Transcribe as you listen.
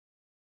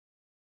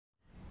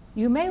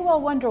You may well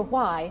wonder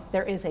why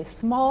there is a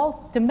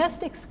small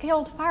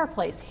domestic-scaled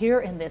fireplace here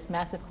in this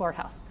massive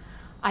courthouse.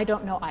 I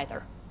don't know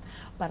either,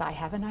 but I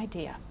have an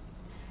idea.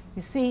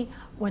 You see,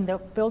 when the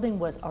building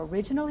was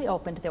originally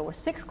opened, there were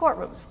 6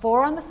 courtrooms,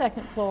 4 on the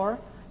 2nd floor,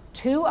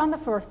 2 on the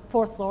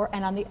 4th floor,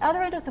 and on the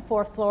other end of the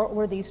 4th floor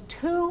were these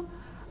 2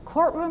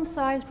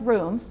 courtroom-sized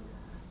rooms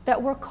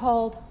that were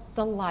called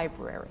the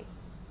library.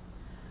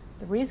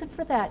 The reason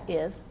for that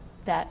is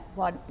that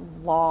when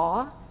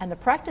law and the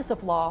practice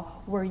of law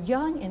were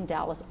young in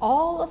Dallas,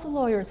 all of the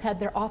lawyers had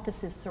their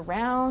offices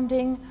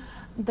surrounding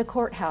the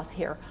courthouse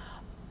here.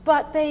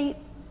 But they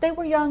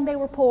were young, they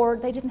were poor,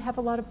 they didn't have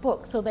a lot of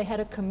books, so they had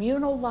a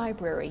communal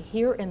library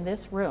here in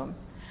this room.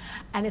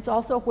 And it's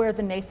also where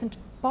the nascent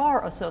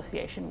Bar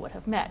Association would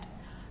have met.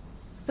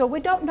 So we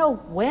don't know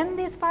when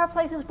these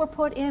fireplaces were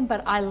put in,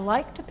 but I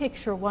like to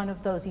picture one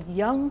of those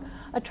young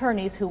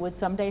attorneys who would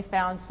someday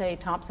found, say,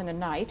 Thompson and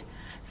Knight,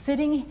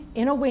 sitting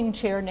in a wing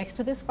chair next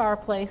to this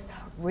fireplace,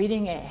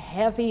 reading a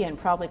heavy and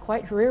probably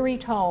quite dreary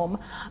tome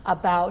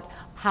about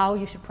how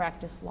you should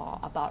practice law,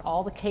 about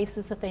all the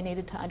cases that they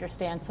needed to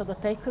understand so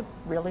that they could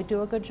really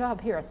do a good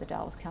job here at the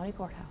Dallas County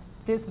Courthouse.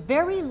 This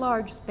very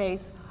large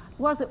space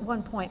was at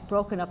one point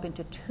broken up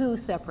into 2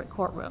 separate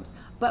courtrooms,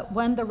 but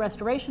when the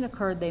restoration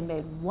occurred, they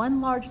made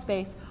one large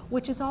space,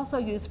 which is also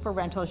used for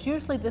rentals.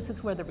 Usually this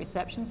is where the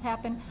receptions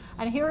happen,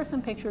 and here are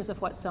some pictures of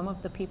what some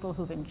of the people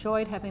who've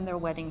enjoyed having their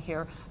wedding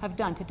here have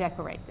done to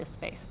decorate this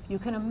space. You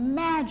can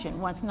imagine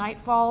once night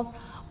falls,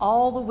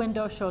 all the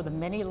windows show the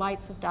many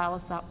lights of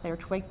Dallas out there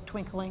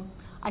twinkling.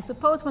 I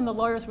suppose when the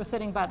lawyers were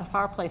sitting by the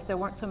fireplace, there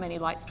weren't so many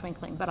lights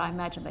twinkling, but I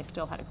imagine they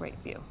still had a great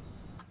view.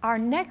 Our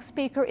next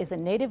speaker is a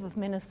native of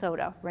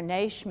Minnesota,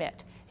 Renee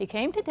Schmidt. He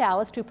came to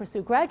Dallas to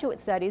pursue graduate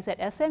studies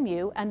at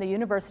SMU and the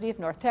University of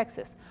North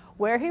Texas,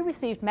 where he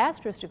received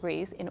master's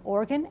degrees in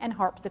organ and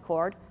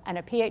harpsichord and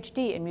a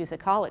PhD in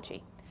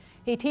musicology.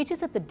 He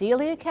teaches at the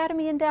Dealey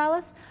Academy in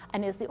Dallas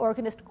and is the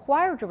organist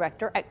choir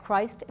director at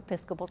Christ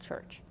Episcopal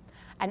Church.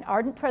 An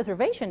ardent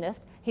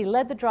preservationist, he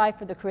led the drive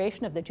for the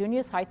creation of the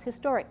Junius Heights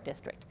Historic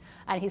District,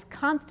 and he's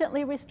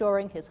constantly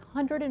restoring his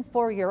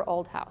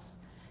 104-year-old house.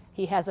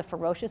 He has a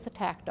ferocious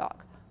attack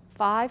dog,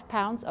 5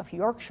 pounds of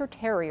Yorkshire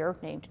Terrier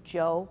named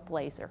Joe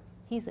Blazer.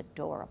 He's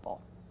adorable.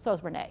 So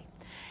is Renee.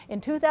 In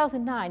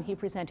 2009, he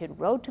presented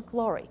Road to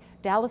Glory,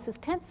 Dallas's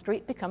 10th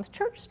Street becomes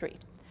Church Street.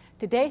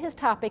 Today his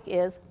topic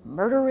is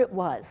Murder It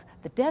Was,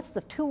 the deaths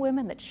of 2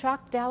 women that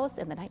shocked Dallas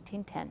in the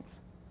 1910s.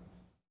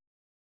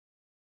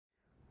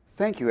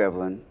 Thank you,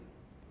 Evelyn.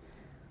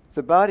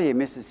 The body of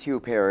Mrs. Hugh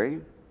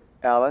Perry,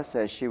 Alice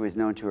as she was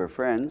known to her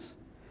friends,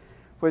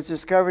 was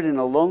discovered in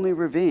a lonely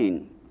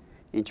ravine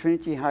in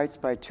Trinity Heights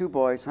by 2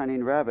 boys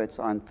hunting rabbits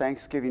on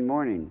Thanksgiving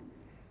morning,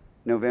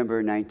 November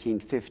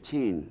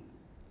 1915.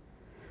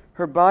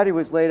 Her body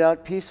was laid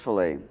out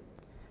peacefully,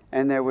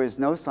 and there was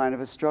no sign of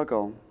a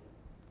struggle.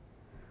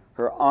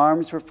 Her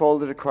arms were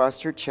folded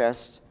across her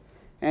chest,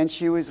 and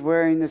she was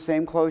wearing the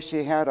same clothes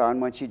she had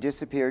on when she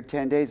disappeared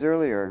 10 days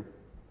earlier.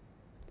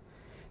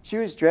 She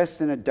was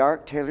dressed in a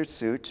dark tailored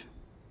suit,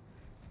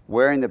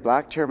 wearing the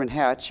black turban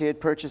hat she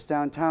had purchased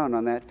downtown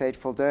on that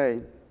fateful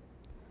day.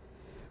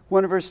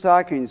 One of her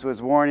stockings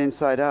was worn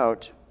inside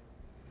out,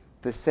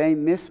 the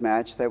same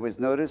mismatch that was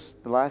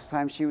noticed the last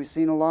time she was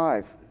seen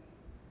alive.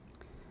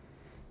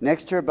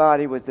 Next to her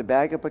body was the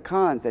bag of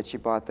pecans that she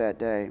bought that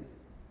day.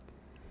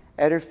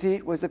 At her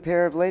feet was a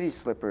pair of lady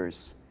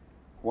slippers,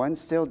 one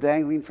still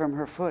dangling from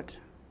her foot.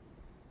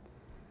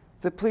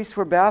 The police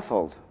were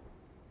baffled.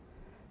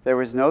 There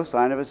was no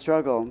sign of a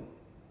struggle.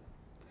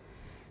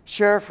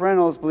 Sheriff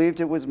Reynolds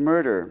believed it was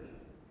murder.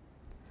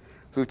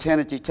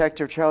 Lieutenant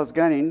Detective Charles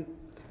Gunning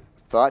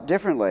thought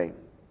differently,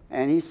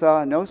 and he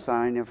saw no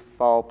sign of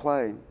foul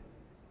play.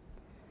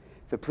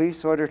 The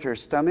police ordered her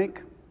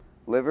stomach,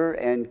 liver,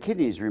 and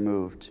kidneys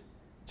removed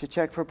to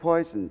check for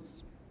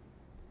poisons.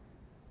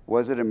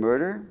 Was it a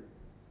murder,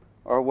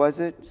 or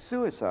was it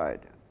suicide?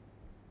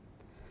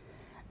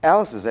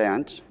 Alice's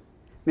aunt,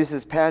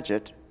 Mrs.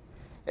 Paget,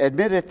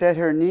 admitted that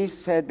her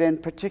niece had been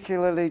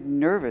particularly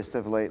nervous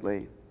of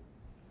lately.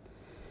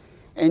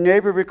 A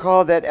neighbor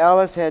recalled that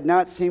Alice had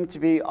not seemed to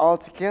be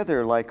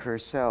altogether like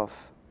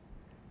herself,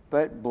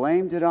 but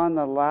blamed it on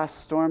the last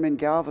storm in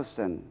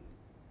Galveston.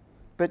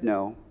 But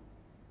no,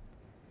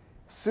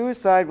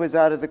 suicide was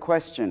out of the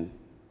question.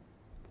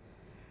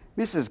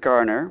 Mrs.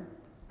 Garner,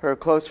 her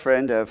close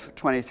friend of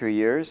 23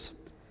 years,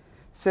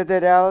 said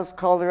that Alice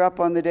called her up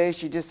on the day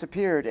she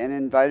disappeared and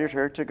invited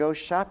her to go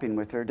shopping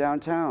with her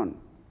downtown.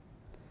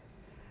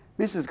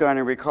 Mrs.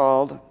 Garner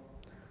recalled,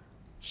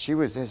 she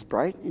was as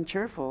bright and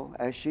cheerful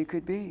as she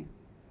could be.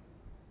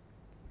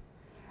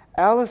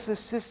 Alice's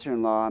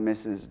sister-in-law,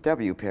 Mrs.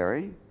 W.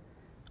 Perry,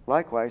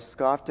 likewise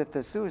scoffed at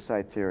the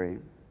suicide theory.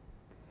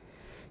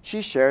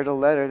 She shared a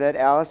letter that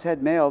Alice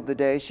had mailed the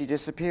day she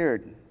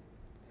disappeared.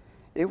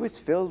 It was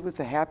filled with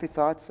the happy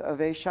thoughts of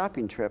a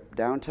shopping trip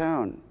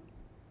downtown.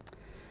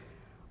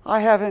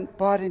 I haven't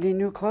bought any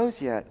new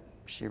clothes yet,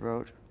 she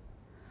wrote.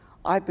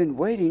 I've been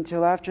waiting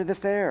till after the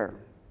fair.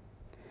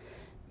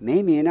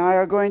 Mamie and I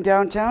are going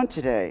downtown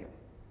today.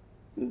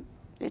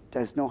 It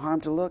does no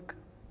harm to look.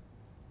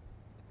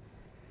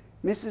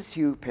 Mrs.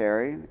 Hugh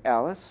Perry,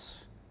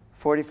 Alice,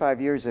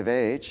 45 years of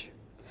age,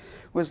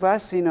 was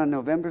last seen on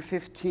November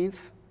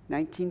 15th,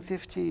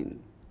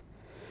 1915,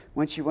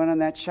 when she went on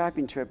that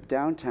shopping trip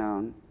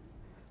downtown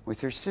with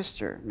her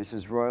sister,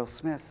 Mrs. Royal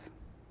Smith.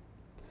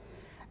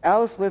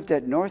 Alice lived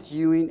at North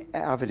Ewing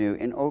Avenue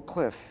in Oak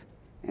Cliff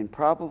and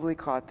probably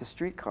caught the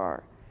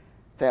streetcar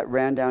that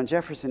ran down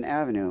Jefferson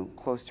Avenue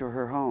close to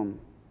her home.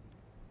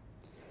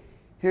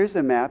 Here's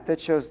a map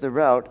that shows the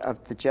route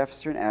of the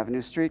Jefferson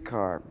Avenue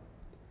streetcar.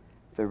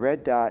 The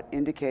red dot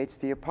indicates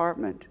the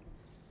apartment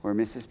where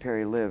Mrs.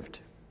 Perry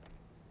lived.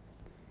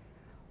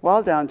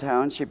 While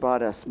downtown, she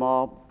bought a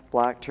small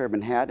black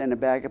turban hat and a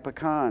bag of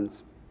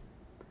pecans.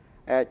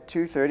 At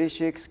 2:30,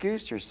 she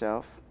excused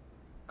herself,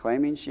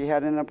 claiming she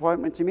had an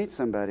appointment to meet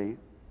somebody.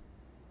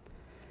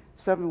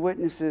 Some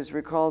witnesses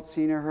recalled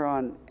seeing her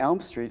on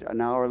Elm Street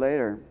an hour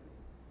later.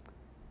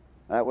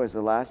 That was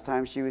the last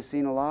time she was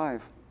seen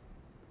alive.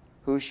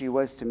 Who she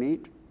was to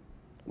meet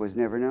was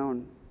never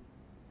known.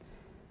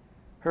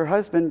 Her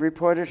husband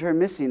reported her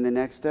missing the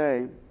next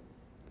day.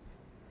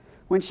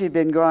 When she had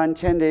been gone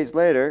 10 days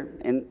later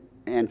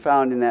and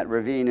found in that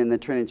ravine in the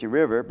Trinity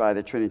River, by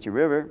the Trinity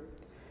River,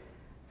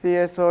 the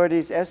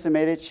authorities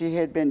estimated she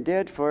had been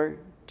dead for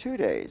 2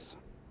 days.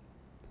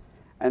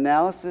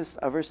 Analysis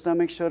of her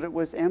stomach showed it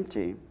was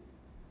empty.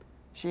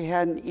 She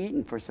hadn't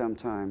eaten for some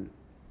time.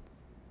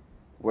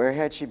 Where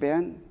had she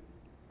been?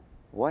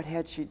 What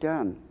had she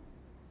done?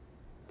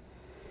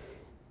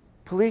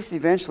 Police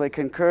eventually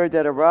concurred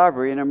that a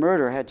robbery and a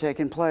murder had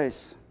taken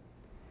place,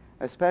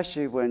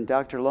 especially when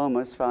Dr.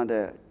 Lomas found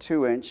a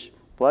 2-inch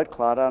blood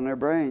clot on her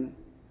brain.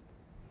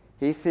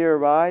 He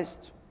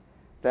theorized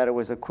that it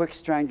was a quick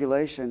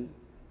strangulation.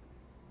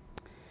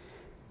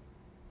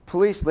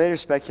 Police later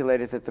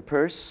speculated that the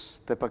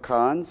purse, the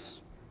pecans,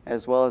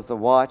 as well as the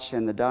watch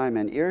and the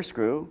diamond ear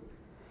screw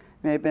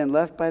may have been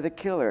left by the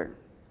killer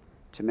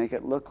to make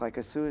it look like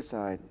a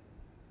suicide.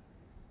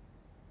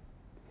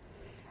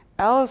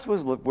 Alice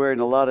was wearing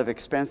a lot of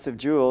expensive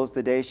jewels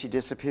the day she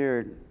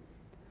disappeared.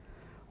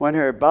 When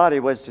her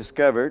body was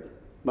discovered,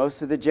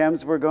 most of the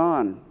gems were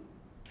gone.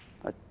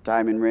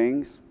 Diamond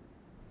rings,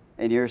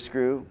 an ear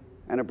screw,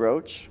 and a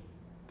brooch.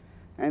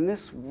 And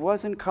this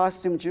wasn't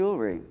costume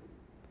jewelry.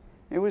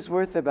 It was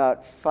worth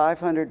about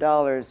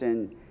 $500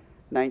 in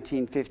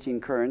 1915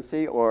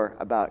 currency, or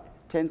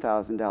about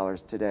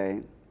 $10,000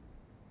 today.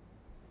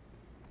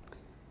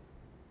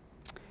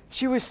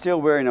 She was still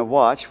wearing a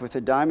watch with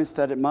a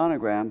diamond-studded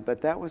monogram,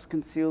 but that was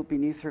concealed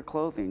beneath her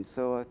clothing,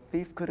 so a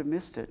thief could have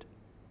missed it.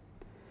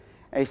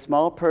 A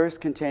small purse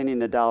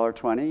containing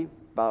 $1.20,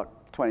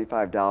 about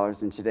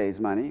 $25 in today's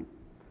money,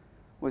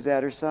 was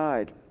at her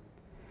side.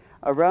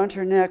 Around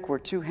her neck were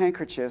 2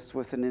 handkerchiefs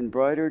with an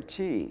embroidered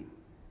T.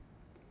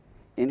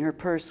 In her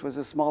purse was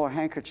a smaller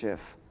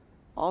handkerchief,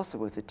 also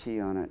with a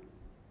T on it.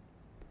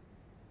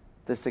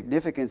 The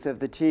significance of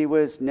the T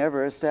was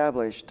never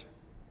established.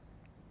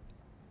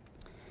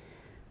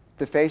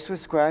 The face was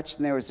scratched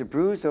and there was a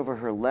bruise over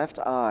her left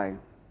eye.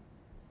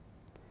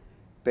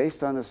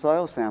 Based on the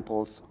soil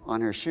samples on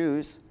her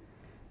shoes,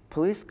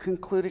 police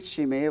concluded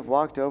she may have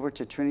walked over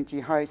to Trinity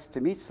Heights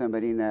to meet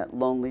somebody in that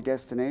lonely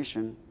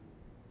destination.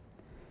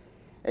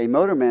 A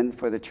motorman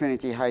for the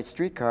Trinity Heights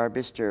streetcar,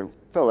 Mr.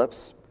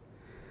 Phillips,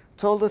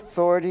 told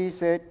authorities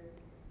that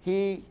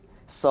he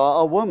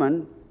saw a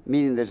woman,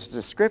 meeting the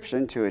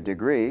description to a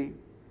degree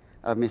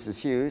of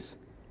Mrs. Hughes,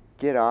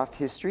 get off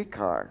his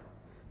streetcar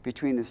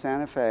between the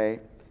Santa Fe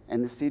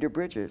and the Cedar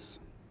Bridges.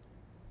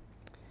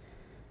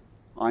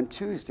 On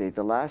Tuesday,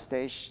 the last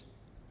day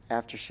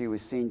after she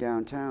was seen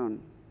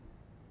downtown,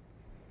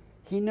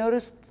 he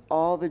noticed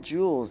all the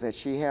jewels that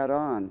she had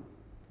on,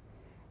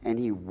 and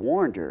he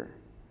warned her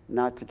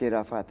not to get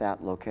off at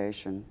that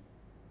location.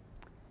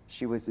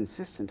 She was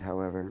insistent,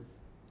 however.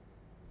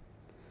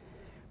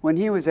 When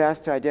he was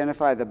asked to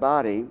identify the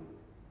body,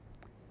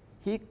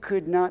 he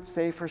could not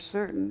say for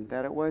certain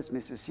that it was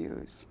Mrs.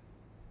 Hughes.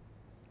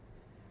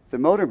 The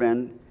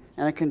motorman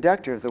and a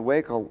conductor of the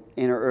Waco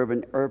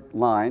interurban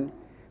line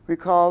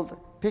recalled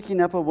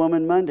picking up a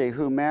woman Monday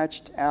who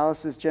matched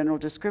Alice's general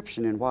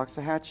description in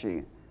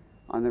Waxahachie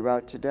on the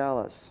route to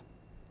Dallas.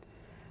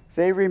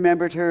 They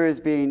remembered her as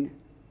being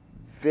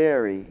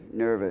very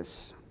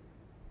nervous.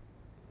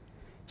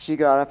 She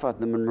got off at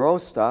the Monroe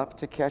stop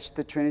to catch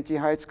the Trinity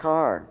Heights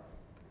car.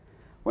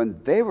 When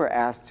they were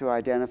asked to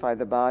identify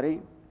the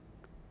body,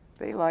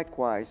 they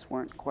likewise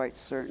weren't quite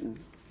certain.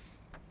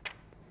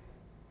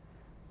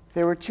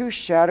 There were 2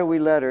 shadowy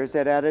letters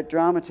that added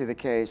drama to the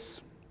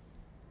case.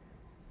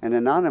 An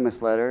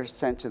anonymous letter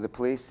sent to the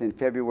police in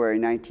February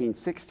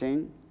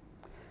 1916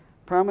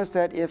 promised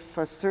that if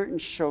a certain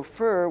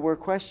chauffeur were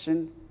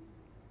questioned,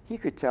 he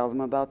could tell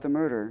them about the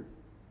murder.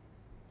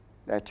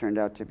 That turned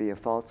out to be a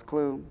false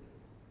clue.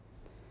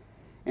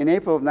 In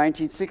April of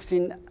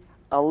 1916,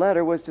 a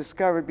letter was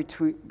discovered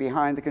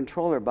behind the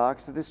controller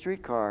box of the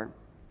streetcar.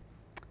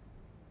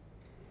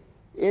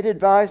 It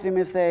advised him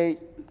if they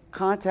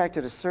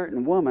contacted a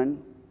certain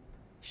woman,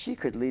 she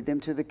could lead them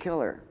to the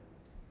killer.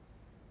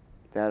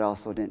 That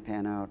also didn't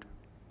pan out.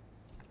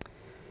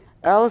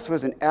 Alice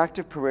was an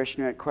active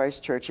parishioner at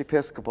Christ Church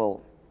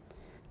Episcopal,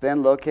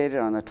 then located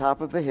on the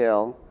top of the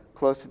hill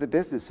close to the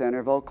business center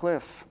of Oak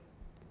Cliff.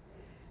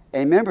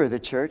 A member of the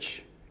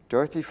church,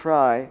 Dorothy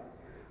Fry,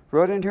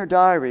 wrote in her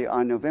diary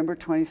on November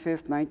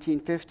 25,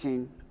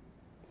 1915,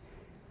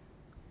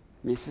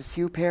 "Mrs.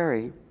 Hugh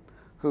Perry,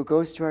 who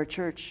goes to our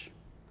church,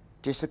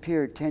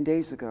 disappeared 10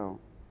 days ago,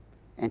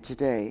 and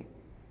today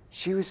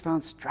she was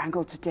found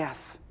strangled to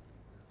death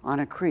on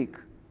a creek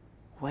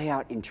way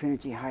out in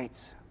Trinity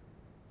Heights."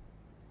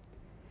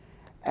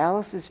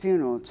 Alice's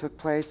funeral took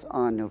place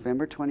on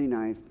November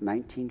 29,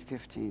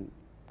 1915.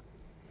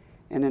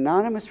 An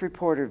anonymous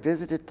reporter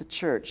visited the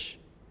church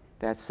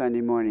that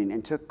Sunday morning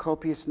and took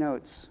copious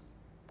notes.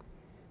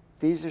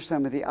 These are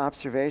some of the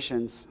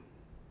observations.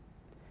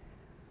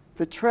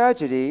 The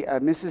tragedy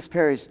of Mrs.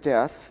 Perry's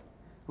death,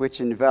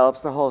 which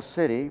envelops the whole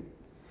city,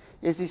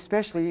 is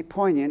especially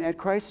poignant at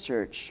Christ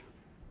Church.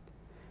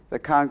 The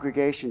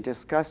congregation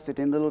discussed it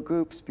in little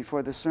groups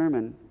before the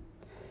sermon,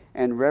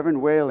 and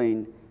Reverend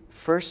Whaling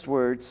first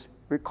words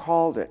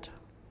recalled it.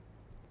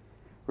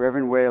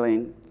 Reverend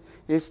Whaling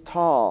is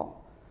tall,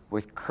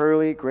 with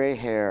curly gray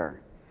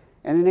hair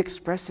and an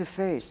expressive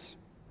face.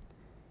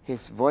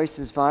 His voice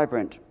is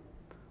vibrant,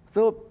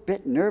 though a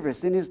bit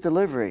nervous in his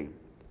delivery,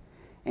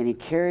 and he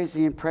carries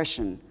the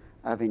impression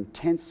of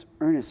intense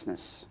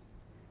earnestness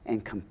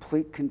and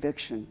complete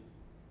conviction.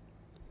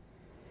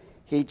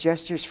 He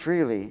gestures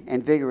freely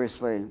and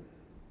vigorously.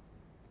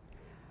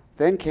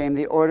 Then came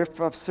the order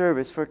of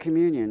service for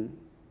communion.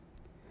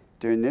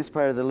 During this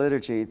part of the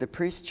liturgy, the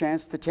priest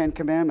chants the 10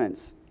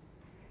 Commandments.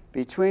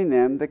 Between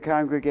them, the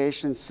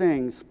congregation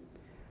sings,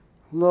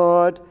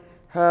 "Lord,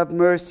 have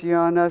mercy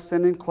on us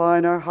and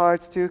incline our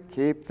hearts to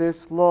keep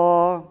this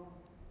law."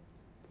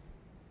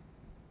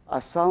 A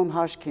solemn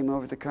hush came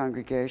over the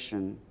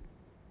congregation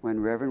when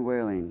Reverend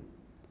Whaling,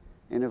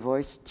 in a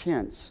voice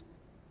tense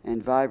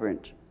and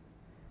vibrant,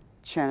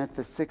 chanted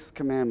the 6th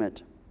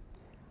commandment,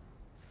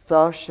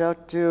 "Thou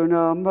shalt do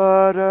no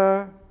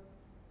murder."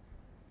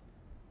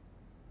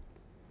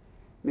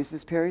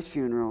 Mrs. Perry's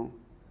funeral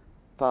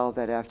followed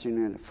that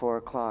afternoon at 4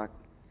 o'clock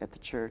at the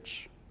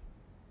church.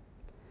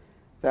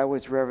 That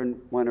was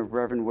one of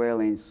Reverend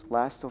Whaling's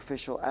last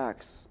official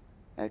acts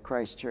at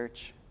Christ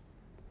Church.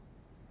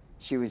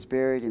 She was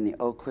buried in the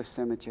Oak Cliff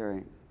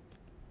Cemetery.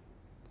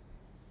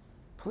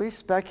 Police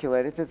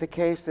speculated that the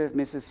case of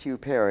Mrs. Hugh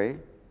Perry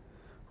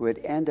would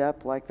end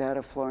up like that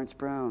of Florence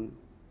Brown,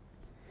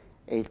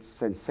 a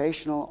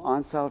sensational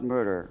unsolved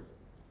murder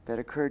that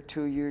occurred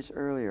 2 years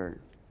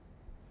earlier.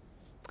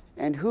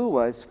 And who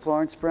was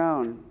Florence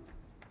Brown?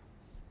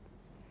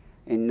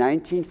 In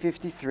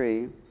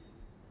 1953,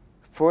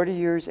 40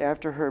 years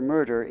after her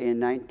murder in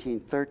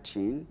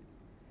 1913,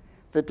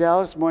 the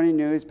Dallas Morning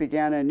News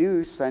began a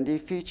new Sunday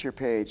feature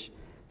page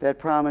that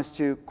promised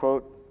to,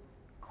 quote,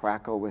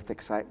 "crackle with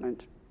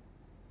excitement,"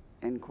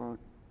 end quote.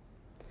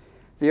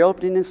 The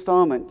opening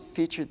installment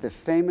featured the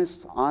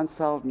famous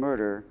unsolved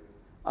murder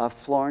of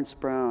Florence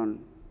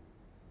Brown.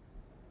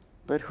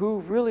 But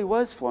who really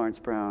was Florence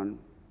Brown?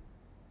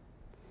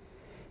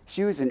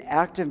 She was an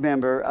active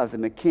member of the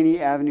McKinney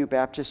Avenue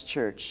Baptist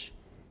Church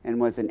and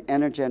was an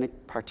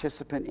energetic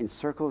participant in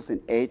circles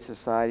and aid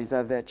societies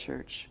of that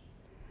church.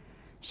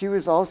 She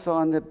was also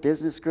on the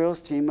business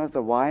girls team of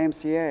the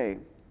YMCA,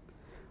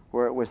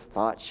 where it was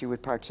thought she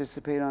would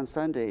participate on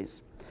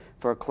Sundays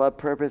for club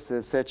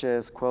purposes such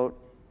as, quote,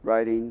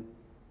 writing,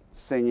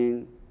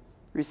 singing,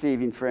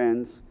 receiving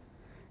friends,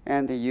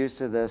 and the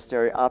use of the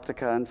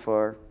stereopticon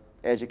for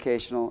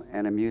educational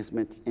and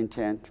amusement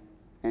intent,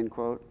 end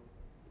quote.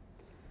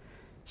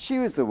 She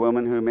was the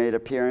woman who made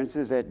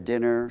appearances at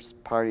dinners,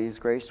 parties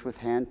graced with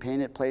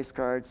hand-painted place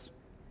cards,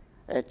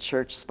 at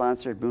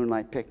church-sponsored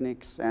moonlight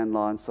picnics and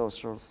lawn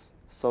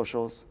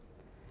socials.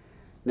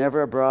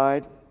 Never a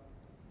bride,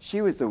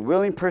 she was the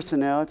willing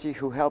personality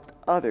who helped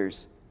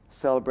others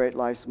celebrate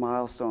life's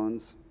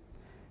milestones,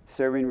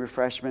 serving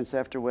refreshments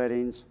after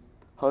weddings,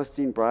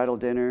 hosting bridal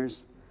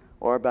dinners,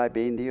 or by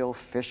being the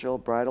official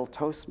bridal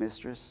toast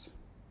mistress.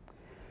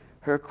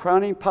 Her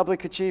crowning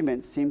public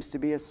achievement seems to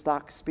be a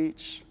stock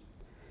speech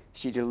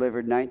she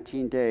delivered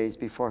 19 days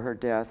before her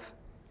death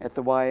at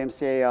the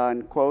YMCA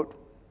on, quote,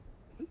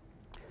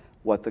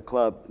 "what the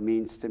club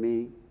means to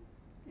me,"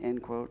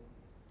 end quote.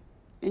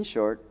 In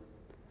short,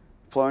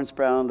 Florence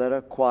Brown led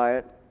a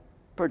quiet,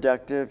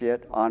 productive,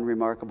 yet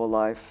unremarkable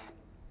life.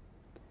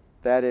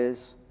 That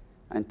is,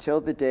 until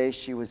the day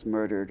she was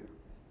murdered.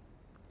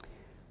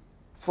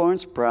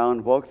 Florence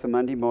Brown woke the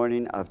Monday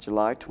morning of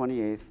July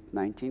 28,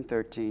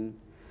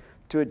 1913,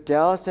 to a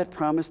Dallas that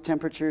promised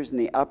temperatures in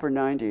the upper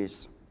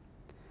 90s.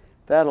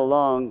 That,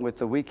 along with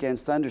the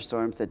weekend's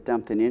thunderstorms that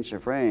dumped an inch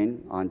of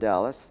rain on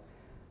Dallas,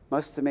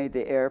 must have made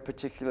the air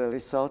particularly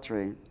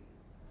sultry.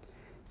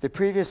 The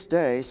previous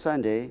day,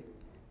 Sunday,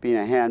 being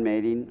a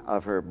handmaiden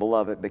of her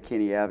beloved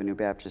McKinney Avenue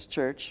Baptist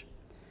Church,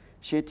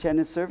 she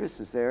attended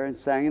services there and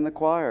sang in the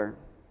choir.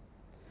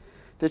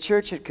 The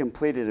church had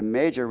completed a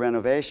major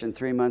renovation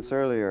 3 months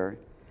earlier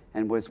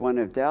and was one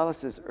of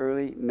Dallas's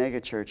early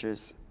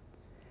megachurches.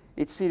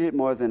 It seated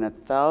more than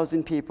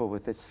 1,000 people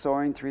with its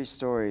soaring 3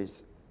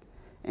 stories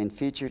and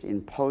featured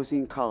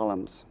imposing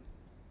columns.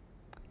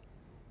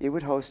 It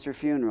would host her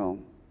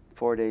funeral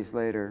 4 days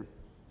later.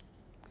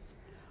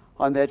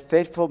 On that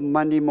fateful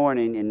Monday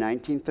morning in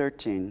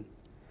 1913,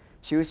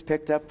 she was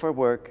picked up for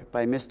work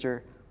by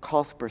Mr.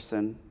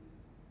 Cuthbertson.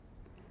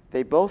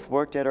 They both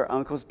worked at her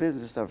uncle's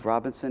business of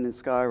Robinson and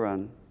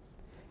Skyrun,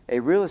 a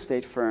real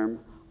estate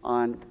firm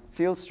on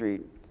Field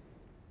Street,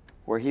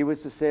 where he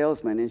was the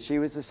salesman and she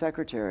was the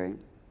secretary.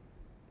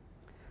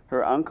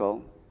 Her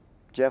uncle,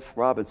 Jeff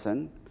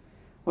Robinson,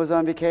 was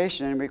on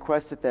vacation and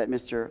requested that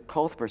Mr.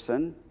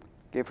 Cuthbertson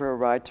give her a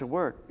ride to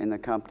work in the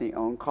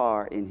company-owned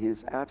car in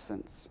his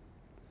absence.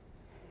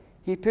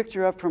 He picked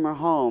her up from her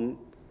home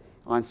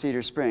on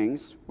Cedar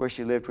Springs, where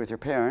she lived with her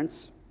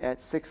parents, at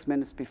 6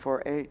 minutes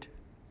before 8.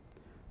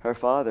 Her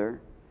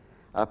father,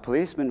 a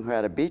policeman who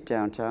had a beat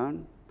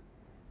downtown,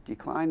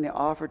 declined the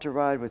offer to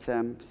ride with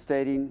them,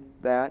 stating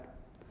that,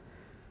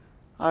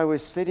 "I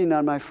was sitting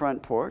on my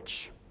front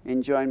porch,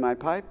 enjoying my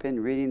pipe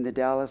and reading the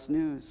Dallas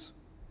news.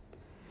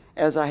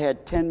 As I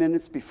had 10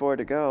 minutes before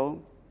to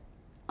go,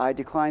 I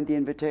declined the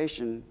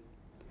invitation,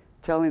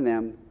 telling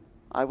them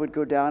I would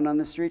go down on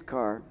the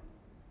streetcar.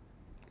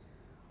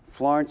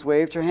 Florence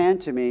waved her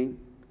hand to me,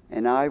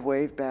 and I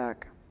waved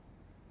back."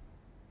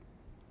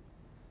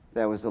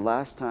 That was the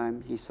last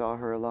time he saw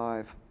her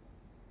alive.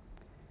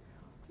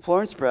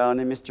 Florence Brown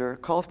and Mr.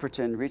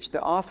 Cuthbertson reached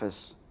the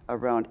office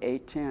around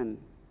 8:10.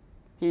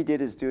 He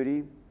did his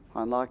duty,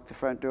 unlocked the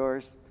front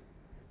doors,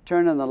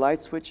 turned on the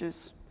light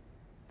switches,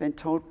 then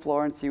told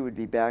Florence he would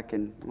be back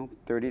in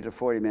 30 to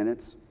 40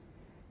 minutes.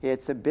 He had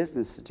some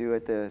business to do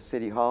at the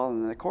city hall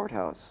and the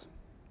courthouse.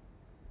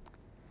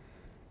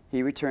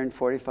 He returned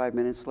 45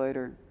 minutes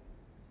later.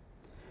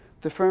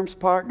 The firm's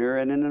partner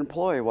and an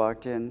employee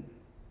walked in.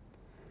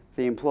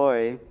 The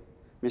employee,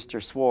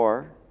 Mr.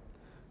 Swore,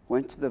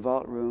 went to the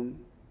vault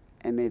room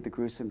and made the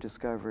gruesome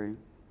discovery.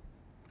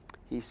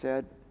 He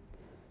said,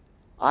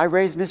 "I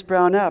raised Miss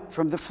Brown up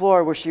from the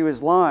floor where she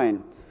was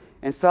lying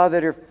and saw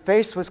that her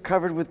face was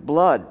covered with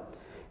blood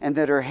and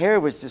that her hair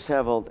was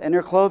disheveled and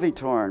her clothing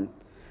torn.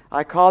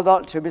 I called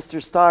out to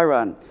Mr.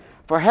 Styron,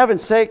 'For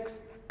heaven's sake,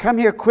 come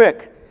here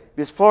quick.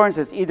 Miss Florence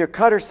has either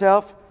cut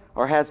herself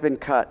or has been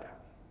cut.'"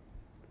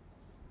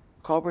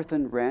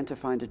 Culbertson ran to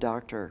find a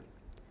doctor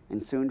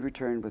and soon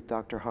returned with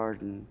Dr.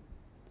 Harden,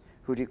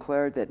 who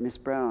declared that Miss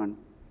Brown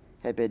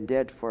had been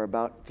dead for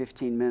about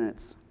 15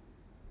 minutes.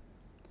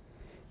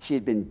 She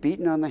had been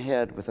beaten on the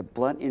head with a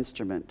blunt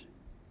instrument,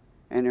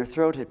 and her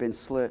throat had been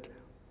slit.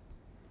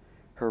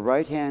 Her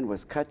right hand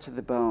was cut to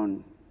the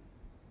bone,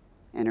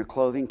 and her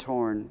clothing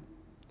torn.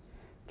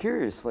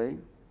 Curiously,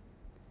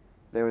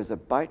 there was a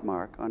bite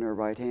mark on her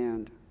right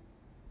hand.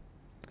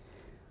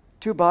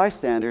 2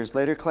 bystanders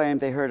later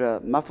claimed they heard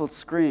a muffled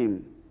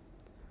scream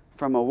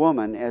from a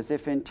woman as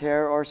if in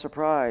terror or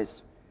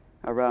surprise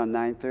around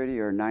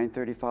 9:30 or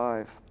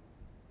 9:35.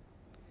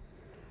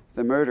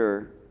 The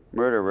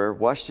murderer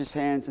washed his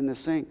hands in the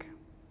sink,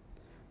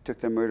 took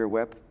the murder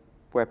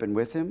weapon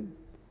with him,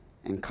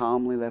 and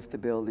calmly left the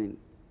building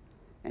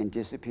and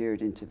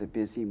disappeared into the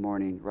busy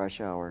morning rush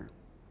hour.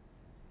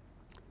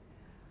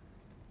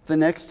 The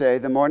next day,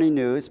 the Morning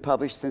News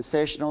published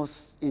sensational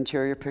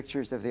interior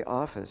pictures of the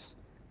office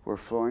where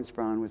Florence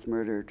Brown was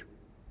murdered.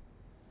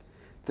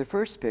 The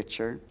first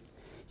picture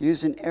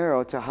used an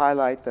arrow to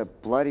highlight the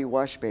bloody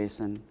wash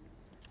basin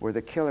where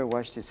the killer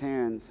washed his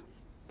hands.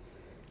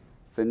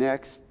 The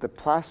next, the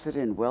placid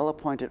and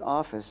well-appointed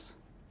office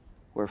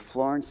where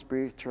Florence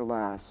breathed her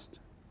last.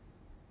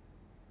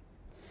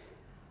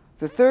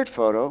 The third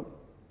photo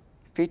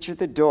featured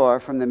the door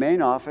from the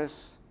main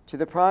office to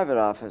the private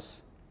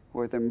office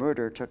where the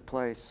murder took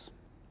place.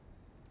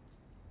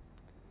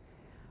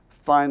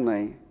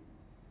 Finally,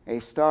 a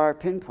star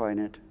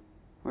pinpointed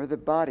where the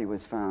body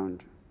was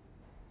found.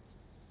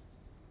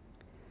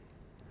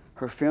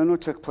 Her funeral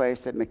took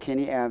place at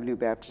McKinney Avenue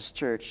Baptist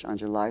Church on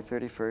July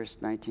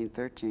 31st,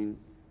 1913.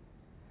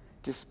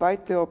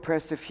 Despite the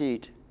oppressive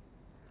heat,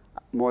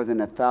 more than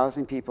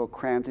 1,000 people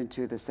crammed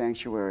into the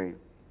sanctuary.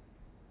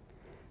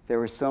 There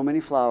were so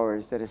many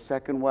flowers that a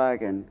second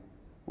wagon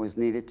was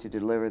needed to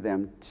deliver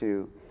them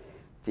to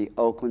the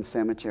Oakland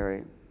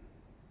Cemetery.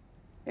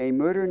 A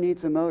murder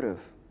needs a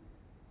motive.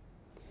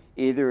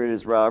 Either it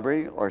is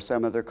robbery or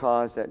some other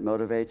cause that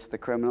motivates the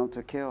criminal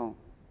to kill.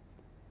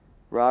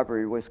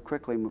 Robbery was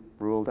quickly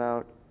ruled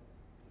out.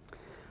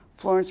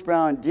 Florence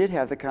Brown did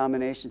have the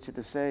combination to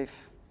the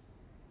safe,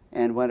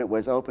 and when it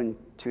was opened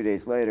 2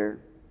 days later,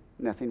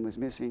 nothing was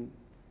missing.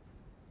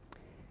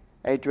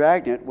 A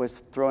dragnet was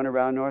thrown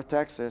around North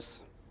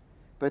Texas,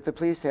 but the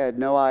police had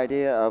no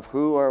idea of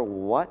who or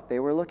what they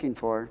were looking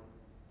for.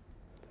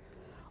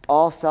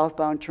 All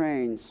southbound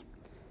trains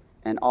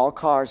and all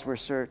cars were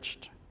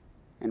searched,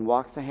 and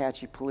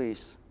Waxahachie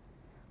police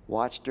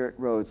watched dirt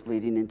roads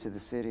leading into the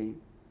city.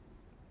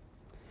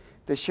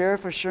 The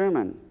sheriff of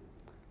Sherman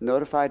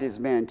notified his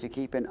men to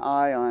keep an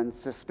eye on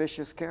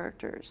suspicious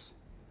characters,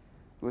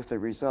 with the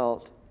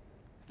result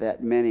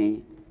that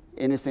many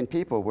innocent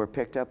people were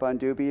picked up on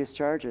dubious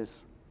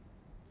charges.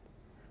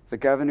 The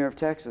governor of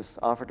Texas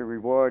offered a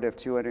reward of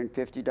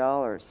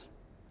 $250.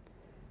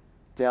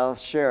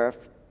 Dallas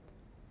sheriff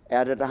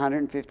added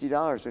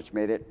 $150, which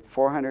made it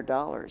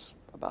 $400,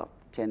 about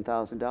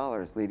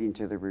 $10,000, leading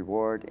to the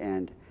reward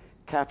and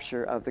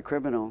capture of the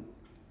criminal.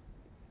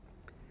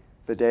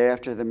 The day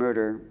after the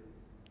murder,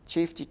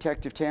 Chief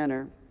Detective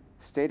Tanner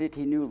stated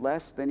he knew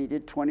less than he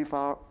did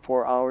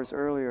 24 hours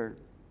earlier.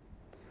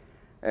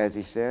 As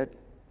he said,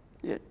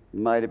 it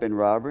might have been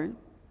robbery,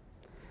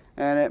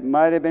 and it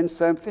might have been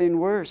something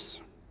worse,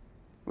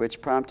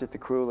 which prompted the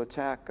cruel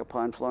attack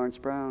upon Florence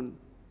Brown.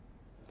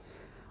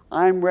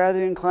 I'm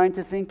rather inclined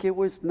to think it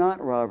was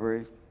not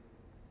robbery.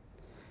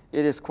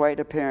 It is quite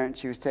apparent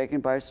she was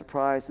taken by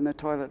surprise in the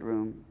toilet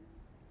room.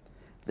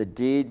 The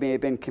deed may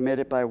have been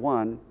committed by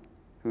one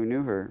who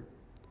knew her,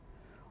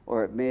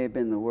 or it may have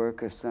been the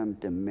work of some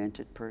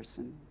demented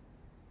person.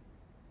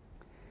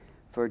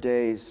 For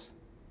days,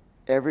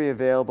 every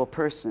available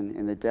person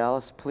in the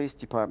Dallas Police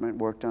Department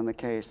worked on the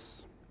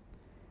case.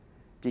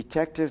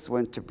 Detectives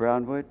went to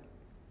Brownwood,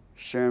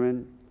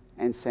 Sherman,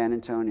 and San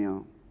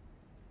Antonio.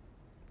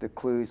 The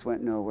clues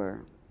went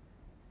nowhere.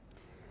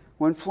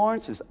 When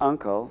Florence's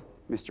uncle,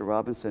 Mr.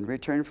 Robinson,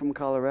 returned from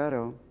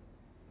Colorado,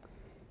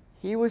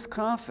 he was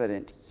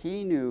confident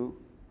he knew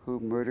who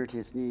murdered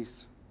his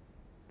niece.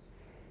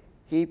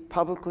 He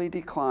publicly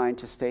declined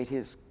to state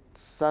his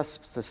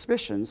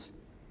suspicions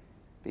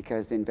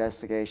because the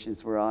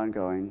investigations were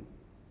ongoing.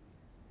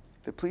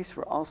 The police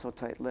were also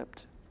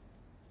tight-lipped.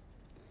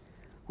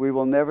 We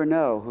will never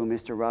know who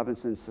Mr.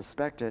 Robinson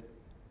suspected.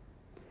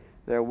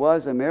 There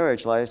was a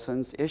marriage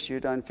license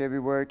issued on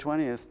February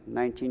 20th,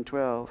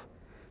 1912,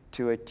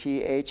 to a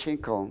T.H.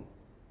 Hinkle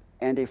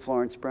and a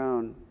Florence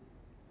Brown.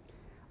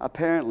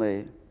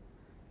 Apparently,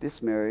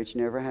 this marriage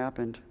never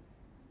happened.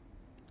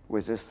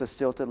 Was this the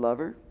stilted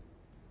lover?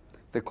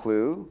 The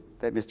clue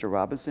that Mr.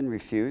 Robinson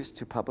refused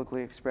to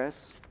publicly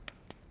express?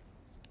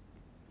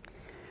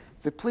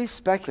 The police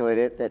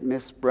speculated that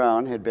Miss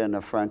Brown had been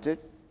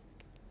affronted,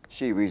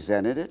 she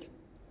resented it,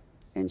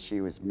 and she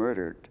was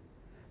murdered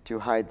to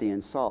hide the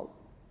insult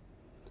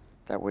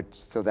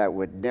so that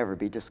would never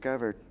be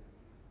discovered.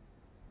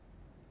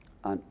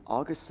 On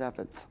August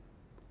 7th,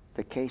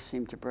 the case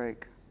seemed to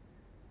break.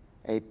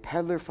 A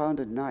peddler found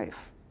a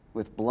knife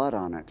with blood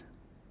on it.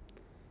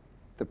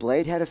 The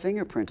blade had a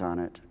fingerprint on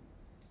it.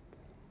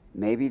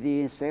 Maybe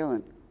the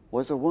assailant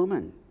was a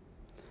woman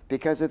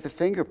because of the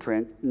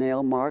fingerprint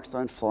nail marks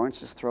on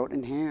Florence's throat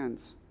and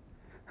hands,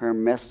 her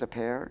messed up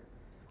hair,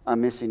 a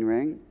missing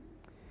ring,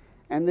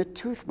 and the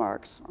tooth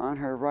marks on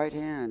her right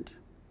hand,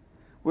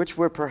 which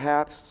were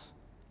perhaps,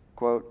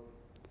 quote,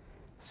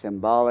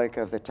 symbolic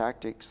of the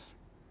tactics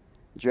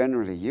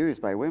generally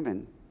used by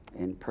women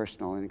in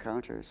personal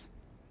encounters,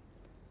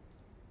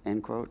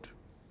 end quote.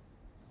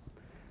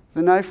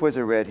 The knife was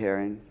a red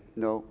herring.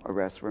 No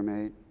arrests were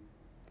made.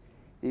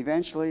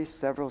 Eventually,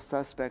 several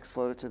suspects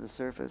floated to the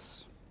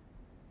surface.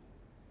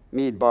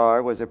 Meade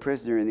Barr was a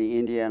prisoner in the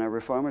Indiana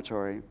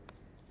Reformatory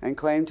and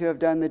claimed to have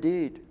done the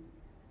deed.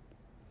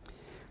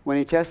 When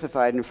he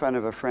testified in front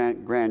of a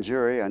grand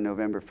jury on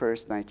November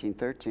 1st,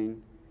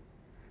 1913,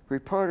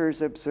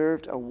 reporters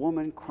observed a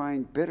woman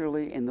crying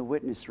bitterly in the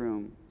witness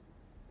room.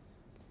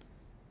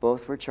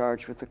 Both were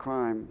charged with the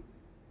crime.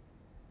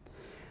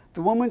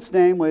 The woman's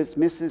name was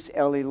Mrs.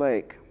 Ellie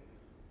Lake.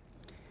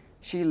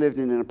 She lived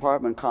in an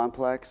apartment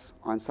complex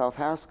on South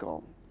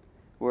Haskell,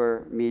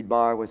 where Meade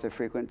Barr was a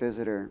frequent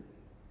visitor.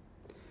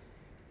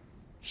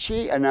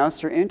 She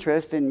announced her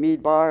interest in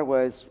Meade Barr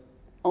was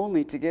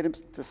only to get him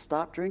to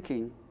stop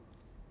drinking.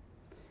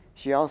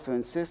 She also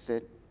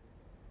insisted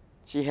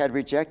she had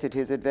rejected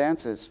his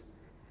advances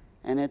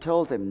and had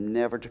told him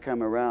never to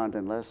come around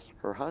unless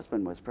her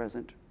husband was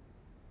present.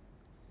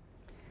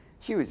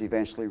 She was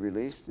eventually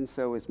released, and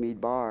so was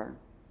Meade Barr.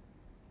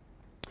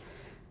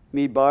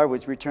 Meade Barr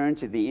was returned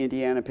to the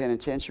Indiana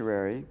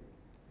Penitentiary.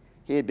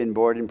 He had been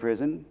bored in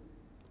prison,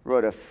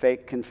 wrote a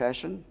fake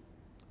confession,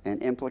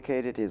 and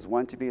implicated his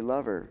want-to-be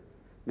lover,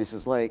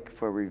 Mrs. Lake,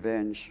 for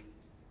revenge.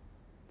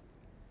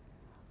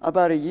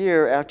 About a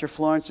year after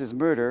Florence's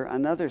murder,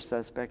 another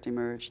suspect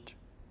emerged.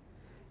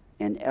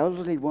 An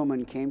elderly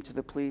woman came to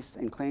the police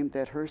and claimed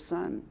that her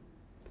son,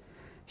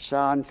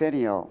 Sean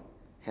Feniel,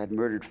 had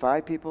murdered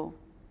 5 people,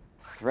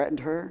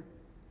 threatened her,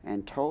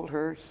 and told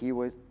her he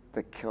was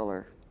the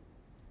killer.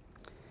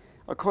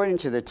 According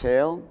to the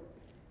tale,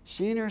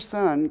 she and her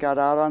son got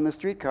out on the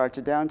streetcar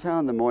to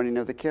downtown the morning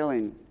of the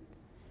killing.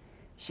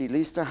 She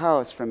leased a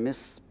house from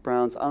Miss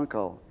Brown's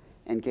uncle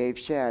and gave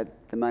Shad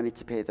the money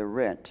to pay the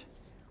rent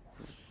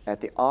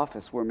at the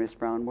office where Miss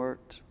Brown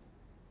worked.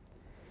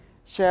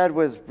 Shad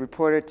was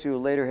reported to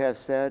later have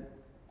said,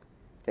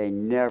 "They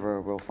never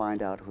will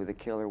find out who the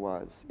killer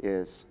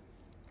is."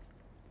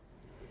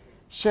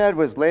 Shad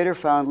was later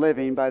found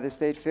living by the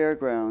state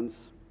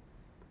fairgrounds.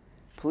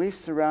 Police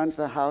surrounded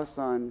the house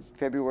on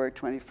February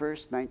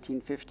 21st,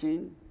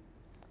 1915,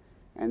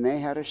 and they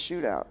had a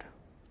shootout.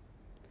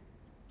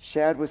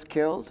 Shad was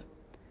killed,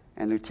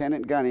 and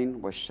Lieutenant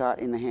Gunning was shot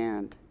in the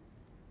hand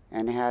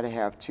and had to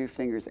have 2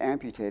 fingers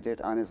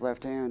amputated on his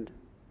left hand.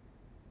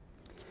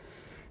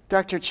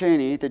 Dr.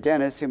 Cheney, the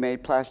dentist who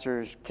made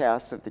plaster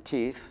casts of the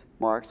teeth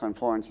marks on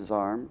Florence's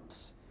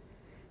arms,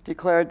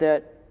 declared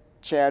that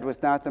Chad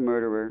was not the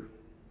murderer.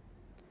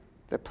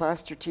 The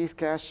plaster teeth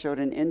cast showed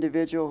an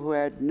individual who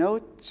had no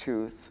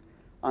tooth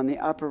on the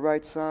upper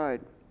right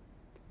side.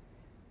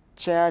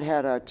 Chad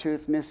had a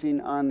tooth missing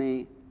on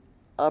the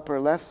upper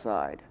left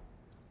side.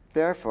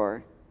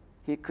 Therefore,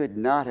 he could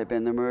not have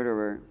been the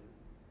murderer.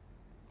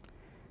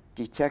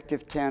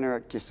 Detective Tanner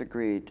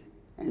disagreed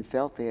and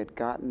felt they had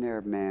gotten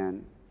their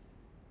man.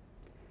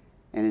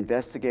 An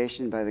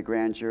investigation by the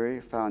grand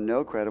jury found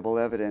no credible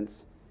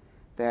evidence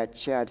that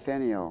Chad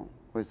Feniel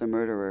was the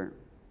murderer.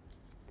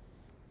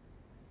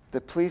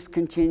 The police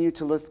continued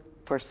to look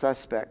for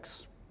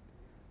suspects.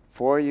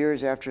 4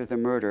 years after the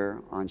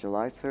murder, on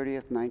July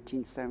 30th,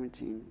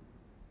 1917,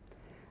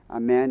 a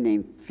man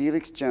named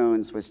Felix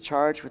Jones was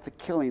charged with the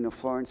killing of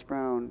Florence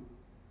Brown.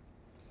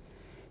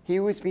 He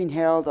was being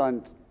held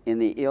in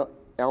the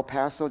El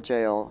Paso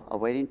jail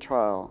awaiting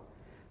trial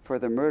for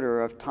the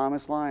murder of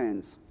Thomas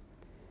Lyons,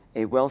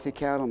 a wealthy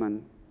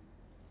cattleman.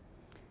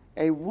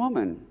 A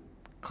woman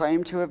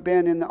claimed to have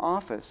been in the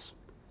office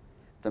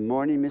the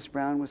morning Miss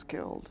Brown was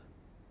killed.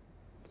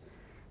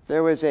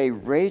 There was a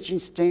raging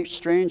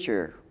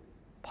stranger,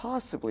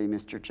 possibly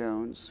Mr.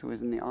 Jones, who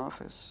was in the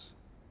office.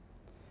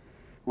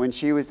 When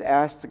she was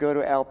asked to go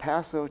to El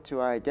Paso to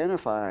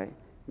identify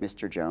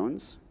Mr.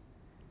 Jones,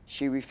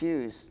 she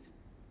refused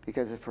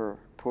because of her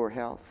poor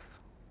health.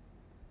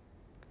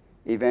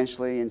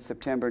 Eventually, in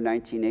September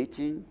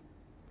 1918,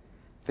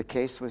 the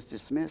case was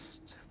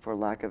dismissed for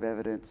lack of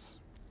evidence.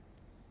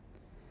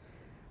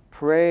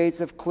 Parades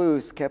of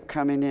clues kept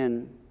coming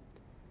in,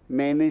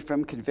 mainly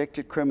from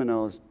convicted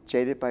criminals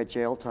jaded by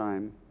jail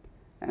time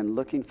and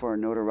looking for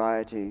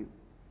notoriety.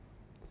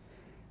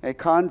 A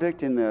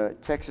convict in the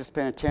Texas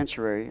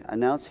penitentiary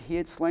announced he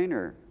had slain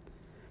her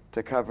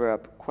to cover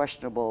up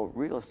questionable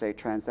real estate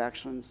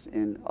transactions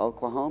in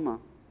Oklahoma.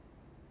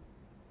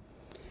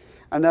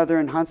 Another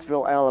in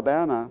Huntsville,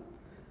 Alabama,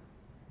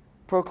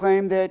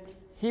 proclaimed that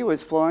he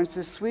was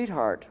Florence's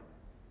sweetheart.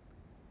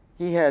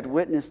 He had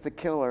witnessed the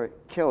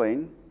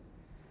killing,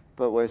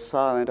 but was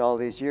silent all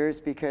these years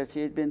because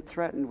he had been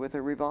threatened with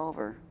a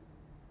revolver.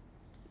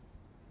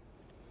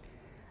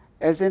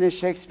 As in a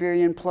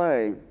Shakespearean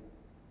play,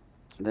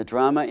 the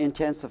drama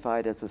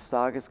intensified as the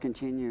sagas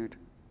continued.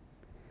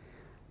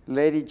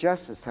 Lady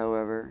Justice,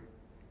 however,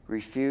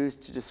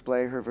 refused to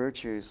display her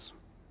virtues.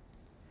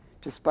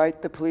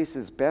 Despite the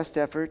police's best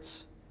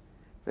efforts,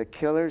 the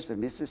killers of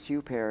Mrs.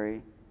 Hugh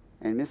Perry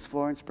and Miss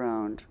Florence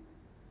Brown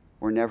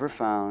were never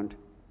found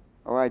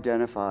or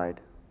identified.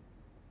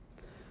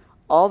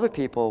 All the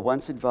people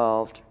once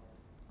involved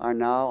are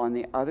now on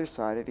the other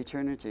side of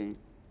eternity.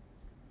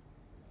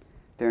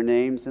 Their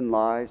names and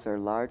lives are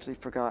largely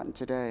forgotten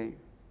today.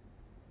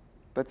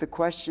 But the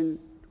question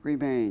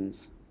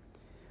remains,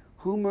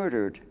 who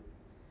murdered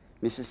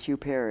Mrs. Hugh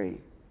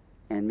Perry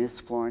and Miss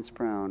Florence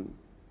Brown?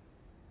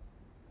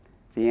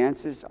 The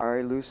answers are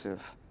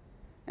elusive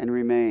and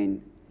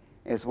remain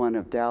as one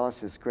of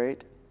Dallas's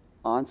great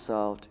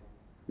unsolved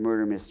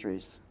murder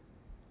mysteries.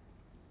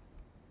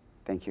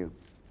 Thank you.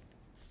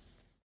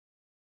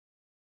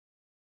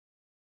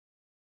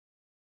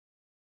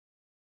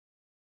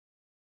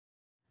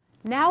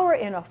 Now we're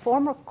in a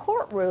former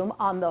courtroom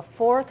on the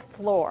 4th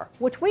floor,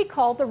 which we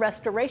call the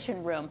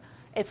restoration room.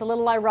 It's a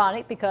little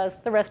ironic because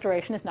the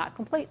restoration is not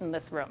complete in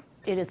this room.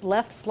 It is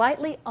left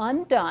slightly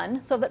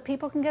undone so that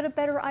people can get a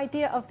better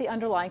idea of the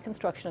underlying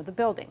construction of the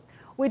building.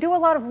 We do a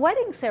lot of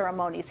wedding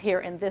ceremonies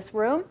here in this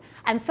room,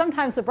 and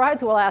sometimes the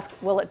brides will ask,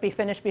 will it be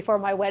finished before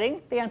my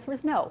wedding? The answer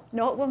is no.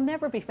 No, it will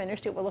never be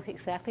finished. It will look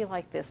exactly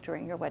like this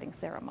during your wedding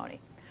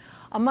ceremony.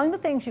 Among the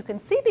things you can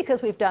see,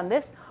 because we've done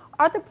this,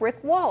 are the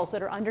brick walls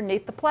that are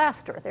underneath the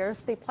plaster.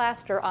 There's the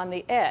plaster on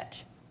the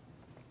edge.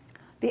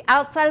 The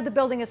outside of the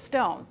building is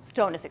stone.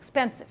 Stone is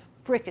expensive.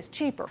 Brick is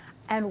cheaper.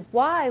 And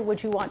why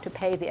would you want to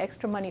pay the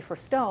extra money for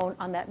stone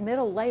on that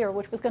middle layer,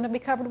 which was going to be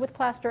covered with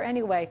plaster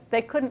anyway?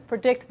 They couldn't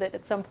predict that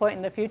at some point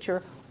in the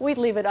future, we'd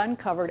leave it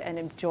uncovered and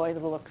enjoy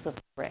the looks of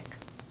the brick.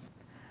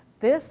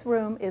 This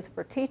room is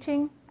for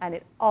teaching, and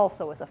it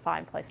also is a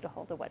fine place to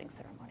hold a wedding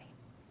ceremony.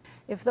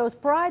 If those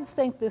brides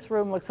think this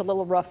room looks a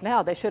little rough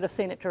now, they should have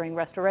seen it during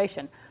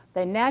restoration.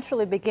 They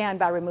naturally began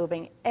by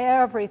removing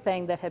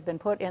everything that had been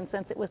put in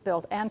since it was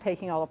built and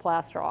taking all the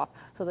plaster off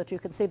so that you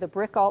can see the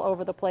brick all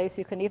over the place.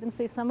 You can even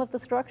see some of the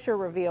structure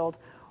revealed,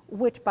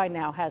 which by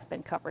now has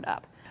been covered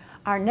up.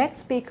 Our next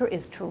speaker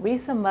is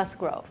Teresa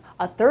Musgrove,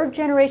 a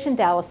third-generation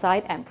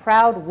Dallasite and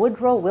proud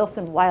Woodrow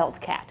Wilson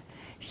Wildcat.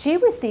 She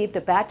received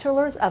a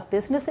Bachelor's of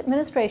Business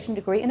Administration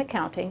degree in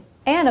accounting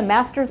and a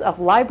Master's of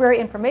Library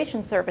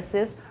Information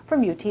Services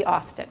from UT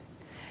Austin.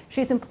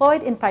 She's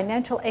employed in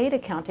financial aid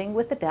accounting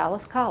with the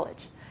Dallas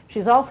College.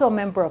 She's also a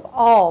member of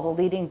all the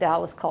leading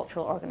Dallas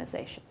cultural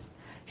organizations.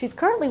 She's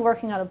currently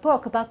working on a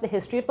book about the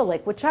history of the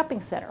Lakewood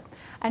Shopping Center,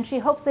 and she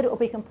hopes that it will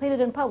be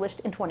completed and published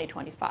in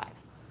 2025.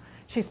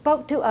 She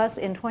spoke to us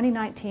in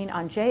 2019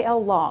 on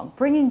J.L. Long,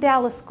 Bringing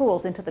Dallas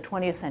Schools into the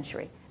 20th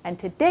Century, and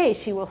today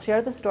she will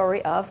share the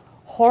story of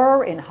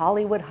Horror in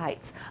Hollywood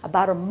Heights,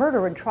 about a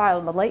murder and trial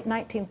in the late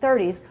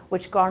 1930s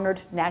which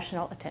garnered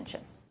national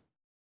attention.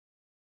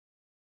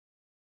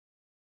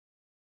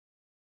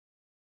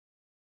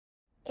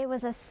 It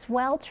was a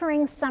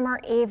sweltering summer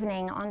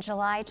evening on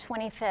July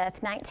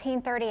 25th,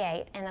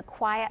 1938, in the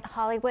quiet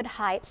Hollywood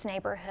Heights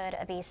neighborhood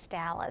of East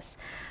Dallas.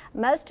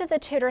 Most of the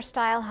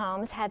Tudor-style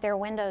homes had their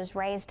windows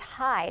raised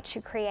high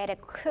to create a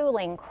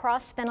cooling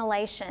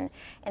cross-ventilation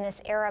in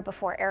this era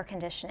before air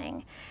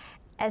conditioning.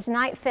 As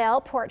night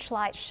fell, porch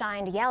lights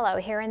shined yellow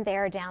here and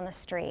there down the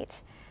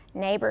street.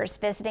 Neighbors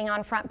visiting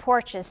on front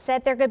porches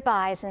said their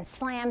goodbyes and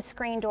slammed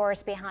screen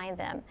doors behind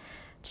them.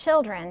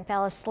 Children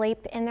fell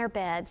asleep in their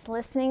beds,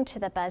 listening to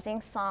the buzzing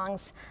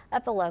songs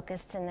of the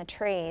locusts in the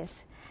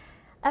trees.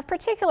 Of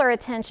particular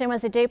attention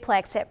was a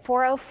duplex at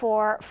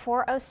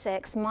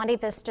 404-406 Monte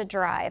Vista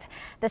Drive,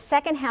 the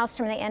second house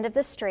from the end of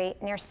the street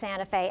near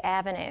Santa Fe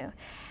Avenue.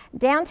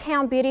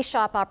 Downtown beauty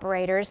shop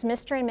operators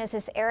Mr. and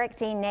Mrs. Eric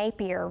D.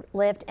 Napier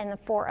lived in the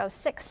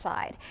 406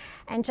 side,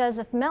 and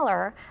Joseph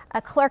Miller,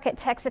 a clerk at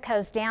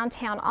Texaco's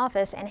downtown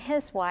office, and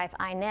his wife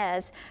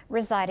Inez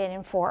resided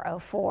in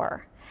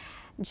 404.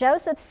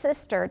 Joseph's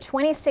sister,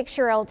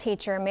 26-year-old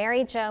teacher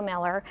Mary Jo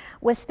Miller,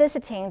 was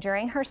visiting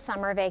during her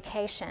summer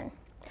vacation.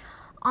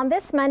 On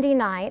this Monday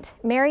night,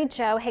 Mary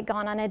Jo had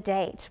gone on a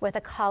date with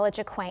a college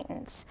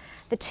acquaintance.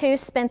 The two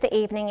spent the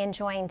evening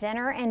enjoying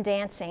dinner and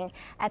dancing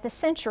at the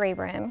Century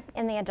Room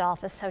in the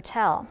Adolphus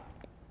Hotel.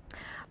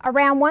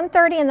 Around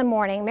 1:30 in the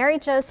morning, Mary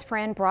Jo's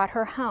friend brought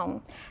her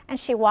home, and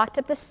she walked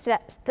up the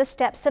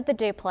steps of the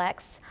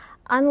duplex,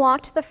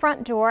 unlocked the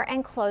front door,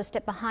 and closed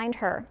it behind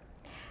her.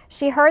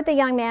 She heard the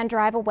young man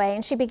drive away,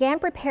 and she began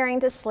preparing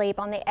to sleep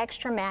on the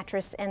extra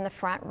mattress in the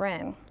front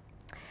room.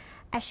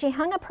 As she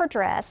hung up her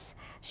dress,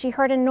 she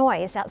heard a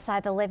noise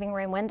outside the living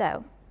room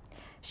window.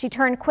 She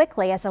turned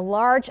quickly as a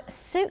large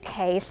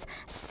suitcase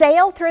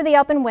sailed through the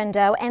open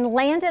window and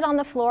landed on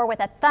the floor with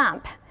a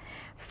thump.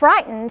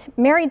 Frightened,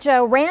 Mary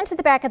Jo ran to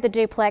the back of the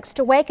duplex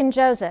to waken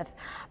Joseph.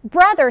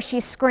 "Brother," she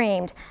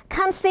screamed,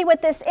 "come see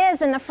what this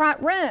is in the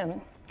front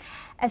room."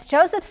 As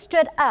Joseph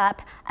stood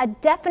up, a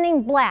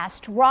deafening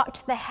blast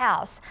rocked the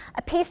house.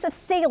 A piece of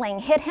ceiling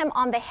hit him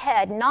on the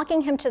head,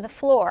 knocking him to the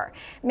floor.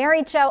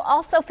 Mary Jo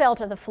also fell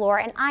to the floor,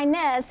 and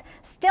Inez,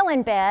 still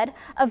in bed,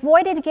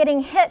 avoided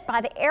getting hit by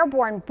the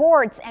airborne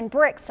boards and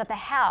bricks of the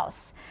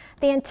house.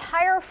 The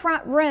entire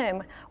front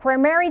room, where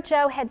Mary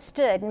Jo had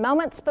stood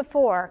moments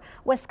before,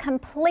 was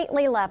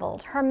completely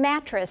leveled, her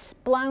mattress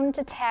blown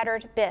to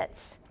tattered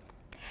bits.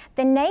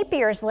 The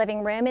Napiers'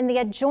 living room in the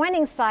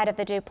adjoining side of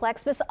the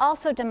duplex was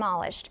also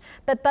demolished,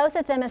 but both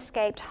of them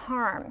escaped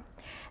harm.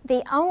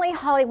 The only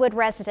Hollywood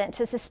resident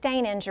to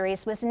sustain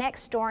injuries was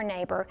next-door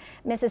neighbor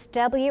Mrs.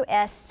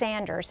 W.S.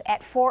 Sanders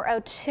at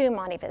 402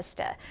 Monte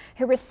Vista,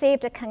 who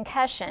received a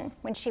concussion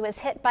when she was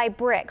hit by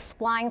bricks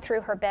flying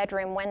through her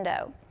bedroom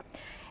window.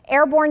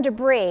 Airborne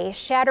debris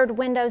shattered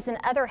windows in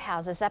other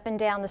houses up and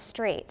down the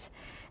street.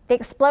 The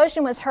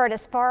explosion was heard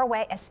as far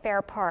away as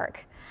Fair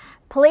Park.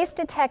 Police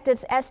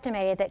detectives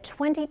estimated that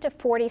 20 to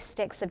 40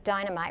 sticks of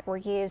dynamite were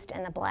used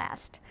in the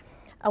blast.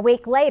 A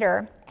week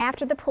later,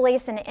 after the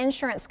police and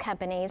insurance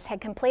companies had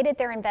completed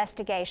their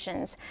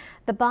investigations,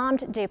 the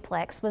bombed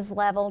duplex was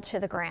leveled to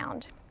the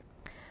ground.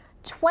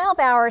 12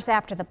 hours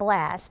after the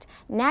blast,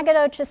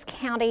 Nacogdoches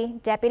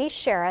County deputy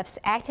sheriffs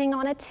acting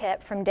on a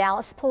tip from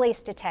Dallas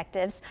police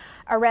detectives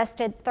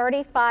arrested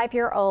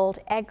 35-year-old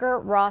Edgar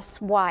Ross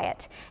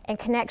Wyatt in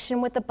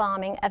connection with the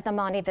bombing of the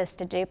Monte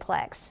Vista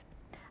duplex.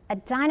 A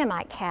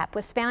dynamite cap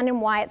was found in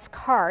Wyatt's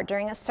car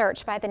during a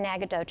search by the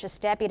Nacogdoches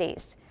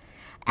deputies.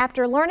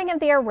 After learning of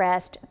the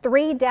arrest,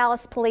 3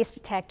 Dallas police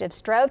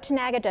detectives drove to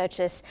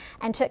Nacogdoches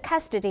and took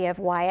custody of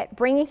Wyatt,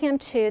 bringing him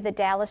to the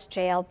Dallas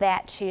jail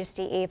that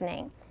Tuesday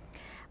evening.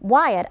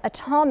 Wyatt, a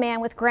tall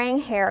man with graying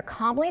hair,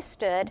 calmly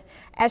stood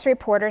as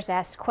reporters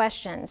asked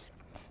questions.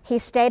 He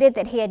stated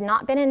that he had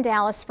not been in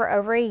Dallas for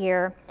over a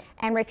year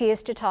and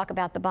refused to talk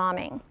about the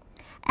bombing.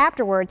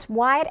 Afterwards,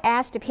 Wyatt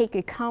asked if he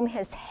could comb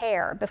his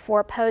hair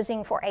before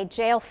posing for a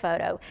jail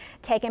photo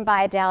taken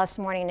by a Dallas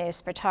Morning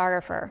News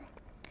photographer.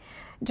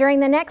 During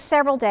the next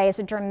several days,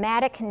 a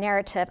dramatic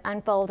narrative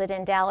unfolded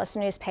in Dallas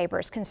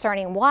newspapers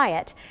concerning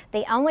Wyatt,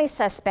 the only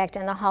suspect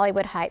in the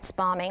Hollywood Heights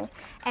bombing,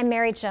 and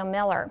Mary Jo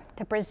Miller,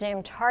 the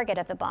presumed target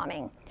of the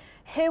bombing.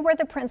 Who were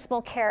the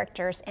principal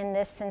characters in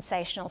this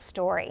sensational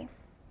story?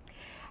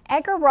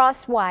 Edgar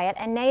Ross Wyatt,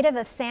 a native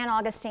of San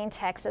Augustine,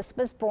 Texas,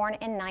 was born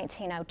in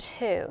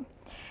 1902.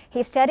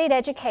 He studied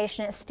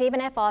education at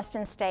Stephen F.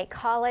 Austin State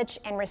College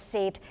and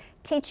received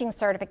teaching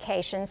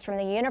certifications from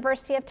the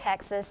University of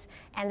Texas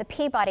and the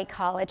Peabody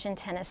College in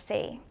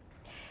Tennessee.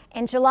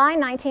 In July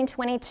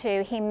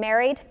 1922, he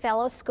married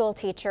fellow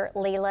schoolteacher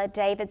Leela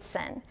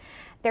Davidson.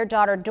 Their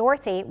daughter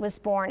Dorothy was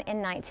born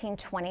in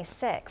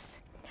 1926.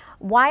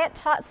 Wyatt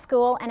taught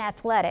school and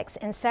athletics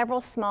in several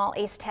small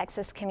East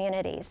Texas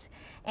communities.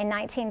 In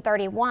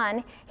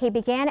 1931, he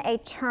began a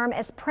term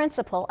as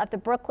principal of the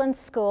Brooklyn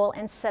School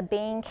in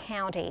Sabine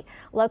County,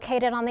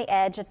 located on the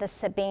edge of the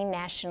Sabine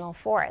National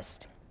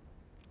Forest.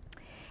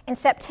 In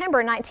September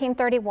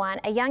 1931,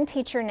 a young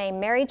teacher named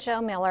Mary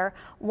Jo Miller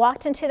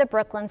walked into the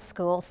Brooklyn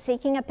school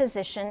seeking a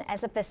position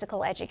as a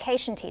physical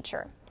education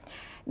teacher.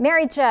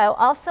 Mary Jo,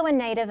 also a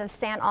native of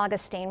St.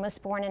 Augustine, was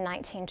born in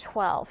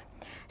 1912.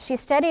 She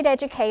studied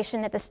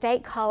education at the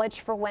State College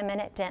for Women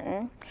at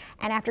Denton,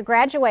 and after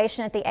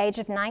graduation at the age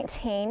of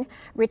 19,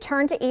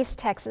 returned to East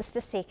Texas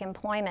to seek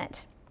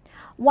employment.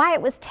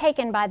 Wyatt was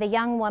taken by the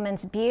young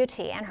woman's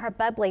beauty and her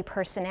bubbly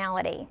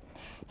personality.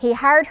 He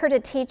hired her to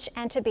teach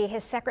and to be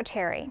his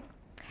secretary.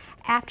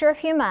 After a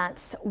few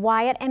months,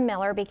 Wyatt and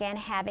Miller began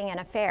having an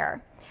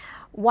affair.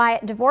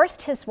 Wyatt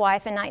divorced his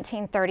wife in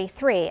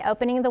 1933,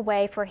 opening the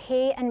way for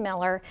he and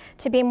Miller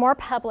to be more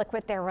public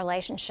with their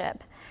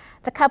relationship.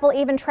 The couple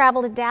even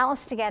traveled to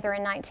Dallas together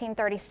in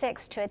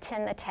 1936 to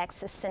attend the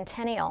Texas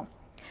Centennial.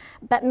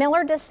 But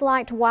Miller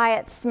disliked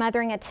Wyatt's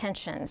smothering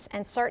attentions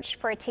and searched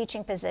for a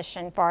teaching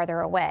position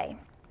farther away.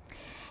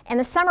 In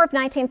the summer of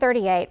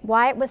 1938,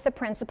 Wyatt was the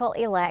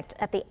principal-elect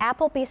of the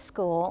Appleby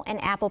School in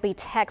Appleby,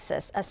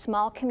 Texas, a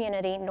small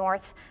community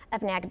north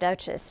of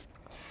Nacogdoches.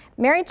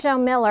 Mary Jo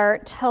Miller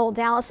told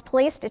Dallas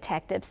police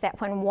detectives that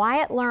when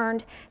Wyatt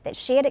learned that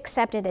she had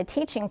accepted a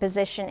teaching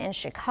position in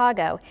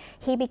Chicago,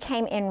 he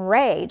became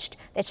enraged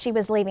that she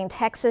was leaving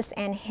Texas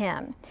and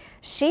him.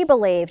 She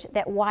believed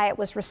that Wyatt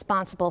was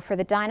responsible for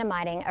the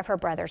dynamiting of her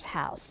brother's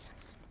house.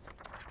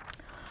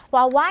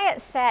 While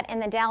Wyatt sat in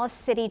the Dallas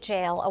City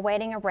Jail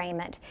awaiting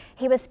arraignment,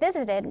 he was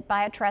visited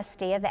by a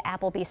trustee of the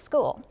Appleby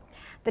School.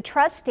 The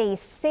trustee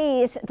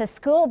seized the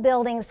school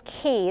building's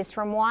keys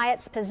from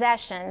Wyatt's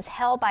possessions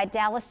held by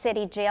Dallas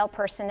City Jail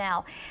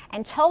personnel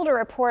and told a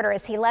reporter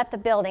as he left the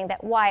building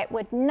that Wyatt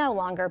would no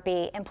longer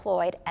be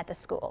employed at the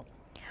school.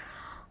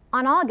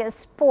 On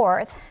August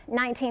 4th,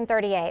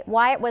 1938,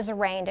 Wyatt was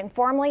arraigned and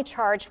formally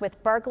charged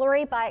with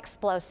burglary by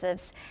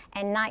explosives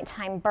and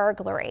nighttime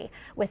burglary,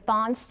 with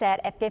bonds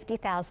set at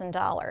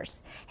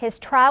 $50,000. His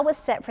trial was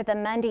set for the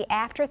Monday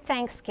after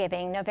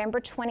Thanksgiving, November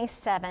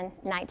 27,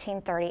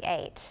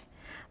 1938.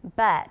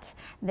 But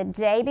the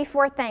day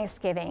before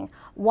Thanksgiving,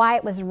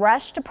 Wyatt was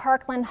rushed to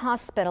Parkland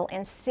Hospital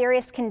in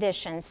serious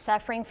condition,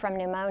 suffering from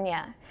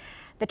pneumonia.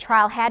 The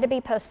trial had to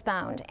be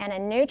postponed, and a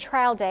new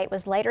trial date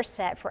was later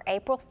set for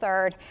April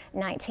 3,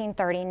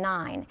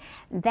 1939.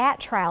 That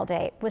trial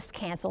date was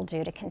canceled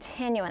due to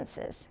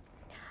continuances.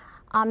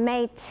 On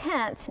May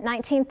 10,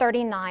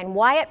 1939,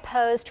 Wyatt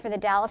posed for the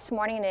Dallas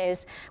Morning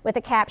News with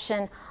the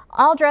caption,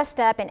 "All dressed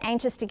up and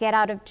anxious to get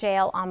out of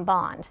jail on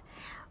bond."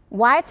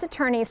 Wyatt's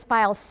attorneys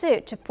filed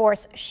suit to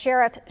force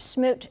Sheriff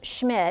Smoot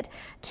Schmidt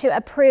to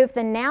approve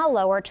the now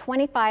lower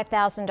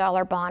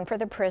 $25,000 bond for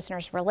the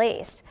prisoner's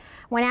release.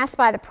 When asked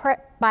by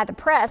the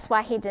press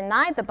why he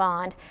denied the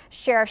bond,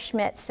 Sheriff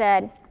Schmidt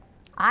said,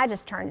 "I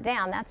just turned it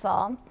down, that's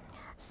all."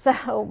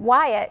 So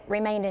Wyatt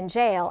remained in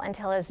jail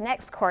until his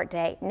next court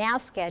date, now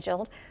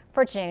scheduled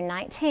for June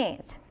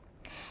 19th.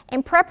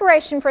 In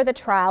preparation for the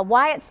trial,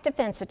 Wyatt's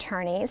defense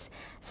attorneys,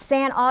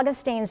 St.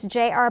 Augustine's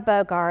J.R.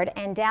 Bogard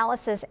and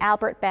Dallas's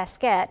Albert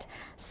Basquette,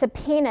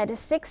 subpoenaed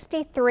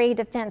 63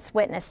 defense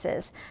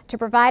witnesses to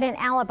provide an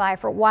alibi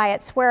for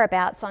Wyatt's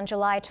whereabouts on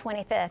July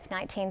 25,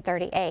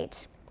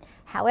 1938.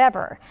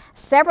 However,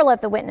 several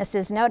of the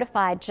witnesses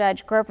notified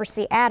Judge Grover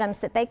C. Adams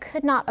that they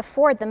could not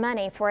afford the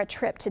money for a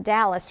trip to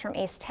Dallas from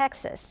East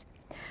Texas.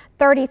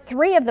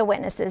 33 of the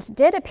witnesses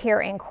did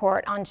appear in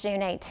court on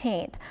June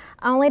 18th,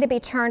 only to be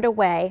turned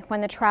away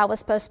when the trial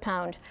was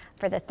postponed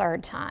for the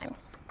third time.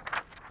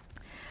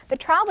 The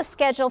trial was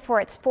scheduled for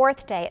its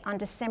fourth date on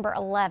December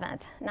 11,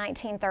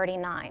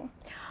 1939.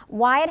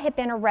 Wyatt had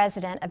been a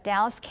resident of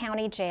Dallas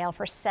County Jail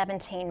for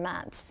 17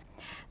 months.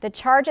 The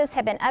charges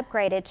had been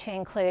upgraded to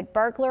include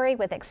burglary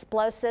with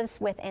explosives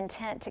with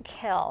intent to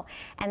kill,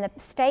 and the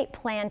state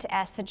planned to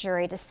ask the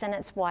jury to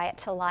sentence Wyatt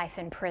to life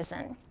in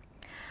prison.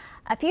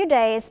 A few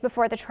days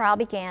before the trial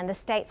began, the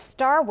state's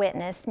star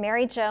witness,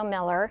 Mary Jo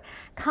Miller,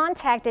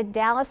 contacted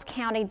Dallas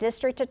County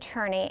District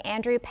Attorney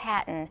Andrew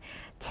Patton,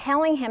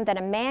 telling him that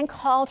a man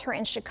called her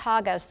in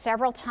Chicago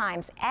several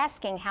times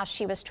asking how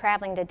she was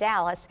traveling to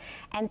Dallas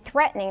and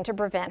threatening to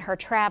prevent her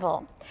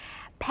travel.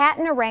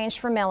 Patton arranged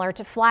for Miller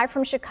to fly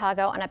from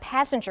Chicago on a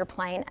passenger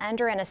plane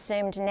under an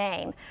assumed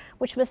name,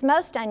 which was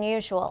most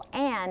unusual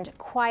and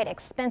quite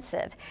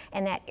expensive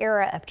in that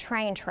era of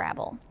train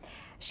travel.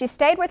 She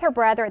stayed with her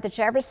brother at the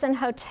Jefferson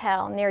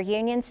Hotel near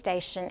Union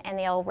Station and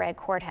the Old Red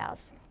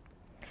Courthouse.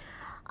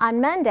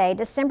 On Monday,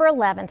 December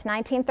 11,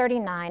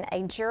 1939,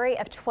 a jury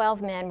of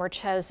 12 men were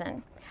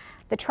chosen.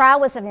 The trial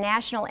was of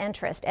national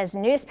interest as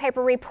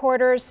newspaper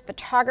reporters,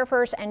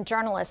 photographers, and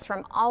journalists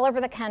from all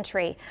over the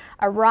country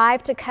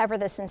arrived to cover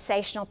the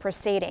sensational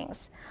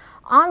proceedings.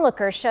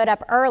 Onlookers showed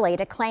up early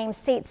to claim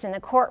seats in the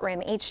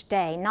courtroom each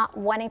day, not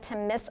wanting to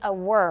miss a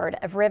word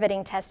of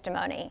riveting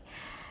testimony.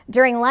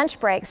 During lunch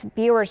breaks,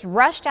 viewers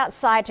rushed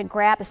outside to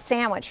grab a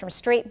sandwich from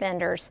street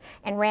vendors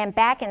and ran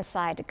back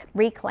inside to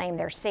reclaim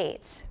their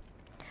seats.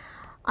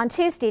 On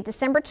Tuesday,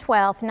 December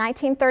 12,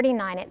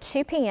 1939 at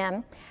 2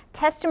 p.m.,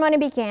 testimony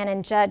began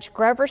in Judge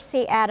Grover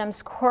C.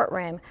 Adams'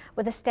 courtroom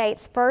with the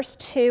state's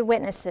first two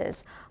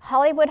witnesses,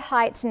 Hollywood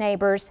Heights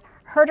neighbors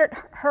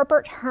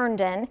Herbert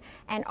Herndon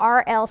and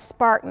R.L.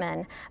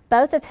 Sparkman,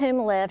 both of whom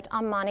lived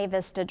on Monte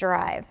Vista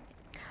Drive.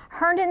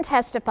 Herndon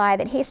testified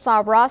that he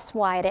saw Ross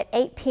Wyatt at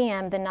 8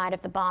 p.m. the night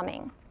of the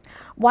bombing.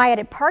 Wyatt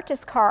had parked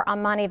his car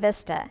on Monte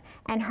Vista,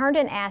 and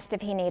Herndon asked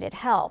if he needed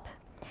help.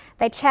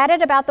 They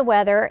chatted about the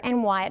weather,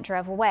 and Wyatt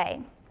drove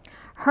away.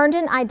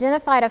 Herndon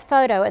identified a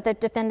photo of the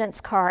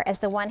defendant's car as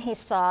the one he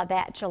saw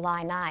that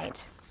July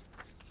night.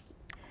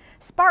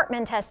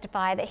 Sparkman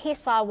testified that he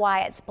saw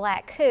Wyatt's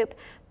black coupe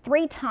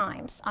 3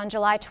 times on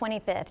July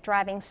 25th,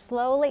 driving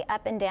slowly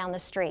up and down the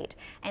street,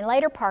 and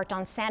later parked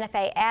on Santa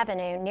Fe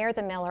Avenue near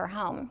the Miller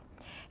home.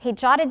 He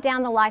jotted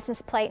down the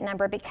license plate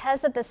number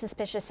because of the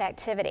suspicious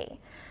activity.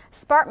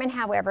 Sparkman,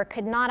 however,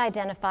 could not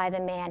identify the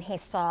man he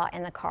saw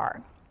in the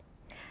car.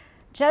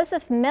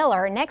 Joseph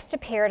Miller next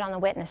appeared on the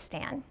witness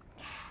stand.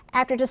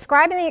 After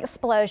describing the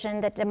explosion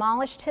that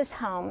demolished his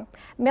home,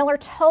 Miller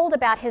told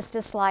about his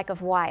dislike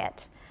of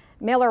Wyatt.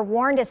 Miller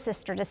warned his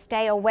sister to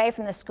stay away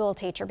from the school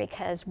teacher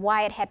because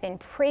Wyatt had been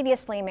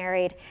previously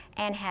married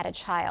and had a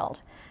child.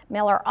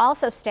 Miller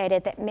also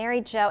stated that Mary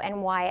Jo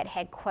and Wyatt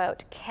had,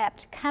 quote,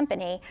 kept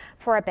company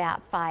for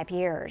about 5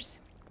 years.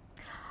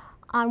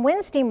 On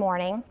Wednesday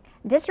morning,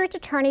 District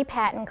Attorney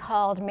Patton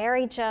called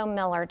Mary Jo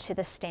Miller to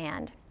the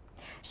stand.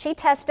 She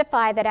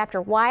testified that after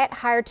Wyatt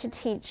hired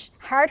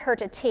her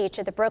to teach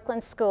at the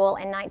Brooklyn School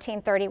in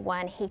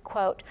 1931, he,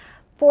 quote,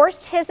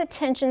 forced his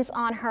attentions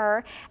on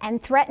her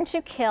and threatened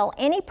to kill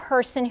any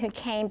person who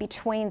came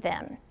between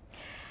them.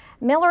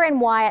 Miller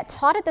and Wyatt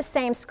taught at the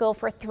same school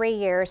for 3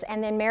 years,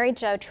 and then Mary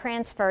Jo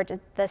transferred to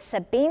the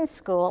Sabine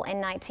School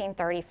in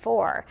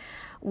 1934.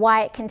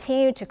 Wyatt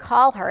continued to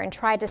call her and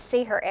tried to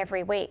see her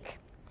every week.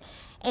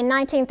 In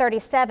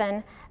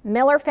 1937,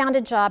 Miller found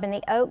a job in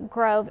the Oak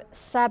Grove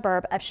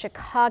suburb of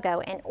Chicago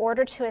in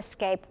order to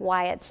escape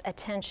Wyatt's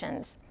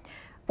attentions.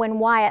 When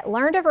Wyatt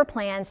learned of her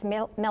plans,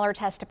 Miller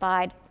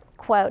testified,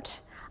 quote,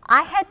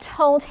 I had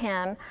told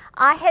him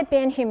I had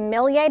been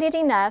humiliated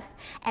enough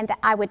and that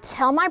I would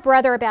tell my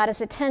brother about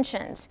his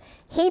attentions.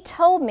 He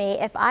told me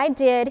if I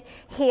did,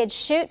 he'd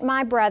shoot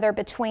my brother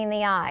between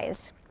the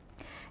eyes.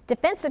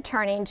 Defense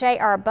attorney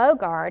J.R.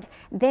 Bogard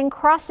then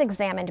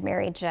cross-examined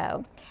Mary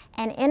Jo,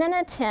 and in an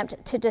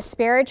attempt to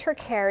disparage her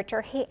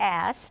character, he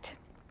asked,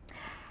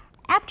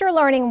 after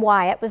learning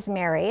Wyatt was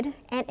married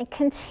and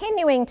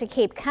continuing to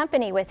keep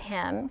company with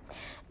him,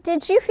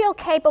 did you feel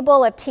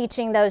capable of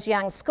teaching those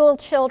young school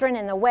children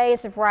in the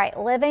ways of right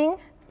living?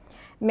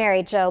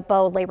 Mary Jo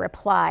boldly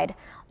replied,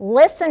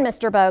 listen,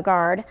 Mr.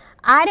 Bogard,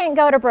 I didn't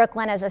go to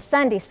Brooklyn as a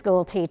Sunday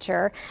school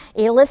teacher,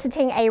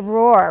 eliciting a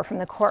roar from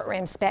the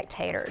courtroom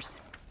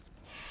spectators.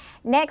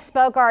 Next,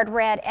 Bogard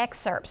read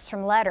excerpts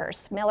from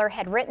letters Miller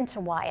had written to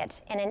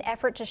Wyatt in an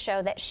effort to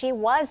show that she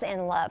was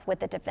in love with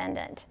the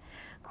defendant.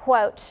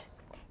 Quote,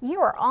 you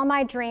are all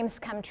my dreams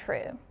come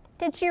true.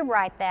 Did you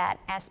write that?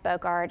 Asked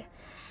Bogard.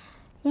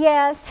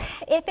 Yes,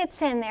 if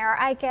it's in there,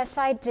 I guess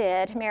I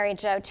did, Mary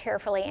Jo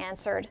tearfully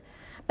answered.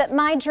 But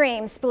my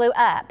dreams blew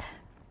up.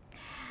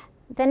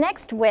 The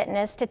next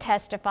witness to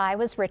testify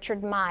was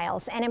Richard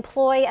Miles, an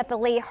employee at the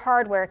Lee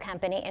Hardware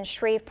Company in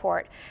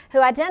Shreveport, who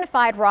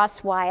identified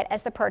Ross Wyatt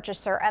as the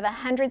purchaser of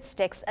 100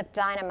 sticks of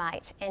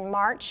dynamite in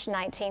March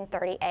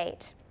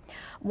 1938.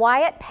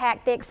 Wyatt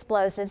packed the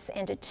explosives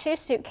into 2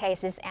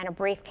 suitcases and a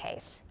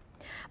briefcase.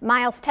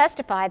 Miles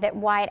testified that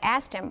Wyatt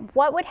asked him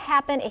what would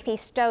happen if he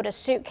stowed a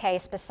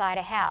suitcase beside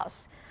a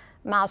house.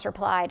 Miles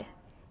replied,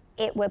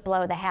 it would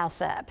blow the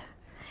house up.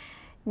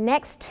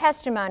 Next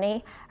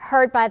testimony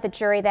heard by the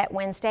jury that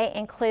Wednesday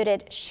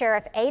included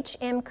Sheriff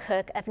H.M.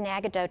 Cook of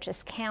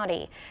Nacogdoches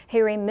County,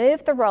 who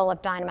removed the roll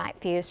of dynamite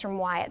fuse from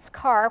Wyatt's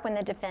car when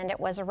the defendant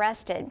was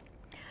arrested.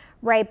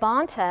 Ray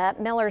Bonta,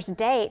 Miller's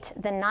date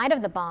the night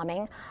of the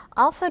bombing,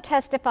 also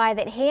testified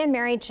that he and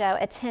Mary Jo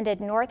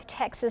attended North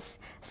Texas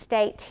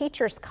State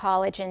Teachers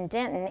College in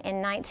Denton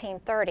in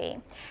 1930,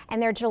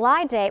 and their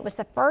July date was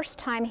the first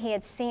time he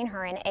had seen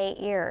her in 8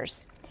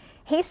 years.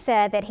 He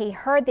said that he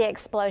heard the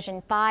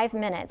explosion 5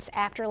 minutes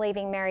after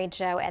leaving Mary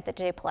Jo at the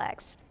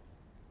duplex.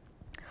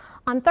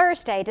 On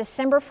Thursday,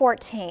 December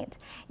 14th,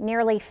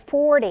 nearly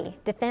 40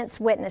 defense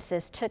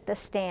witnesses took the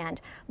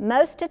stand,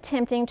 most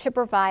attempting to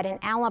provide an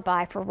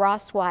alibi for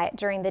Ross Wyatt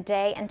during the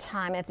day and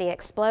time of the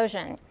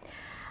explosion.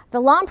 The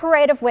long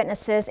parade of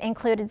witnesses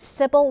included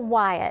Sybil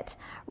Wyatt,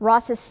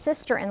 Ross's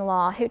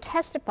sister-in-law, who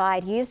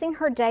testified using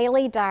her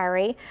daily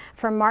diary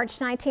from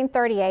March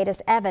 1938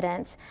 as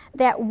evidence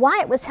that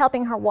Wyatt was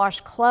helping her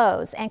wash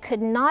clothes and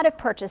could not have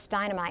purchased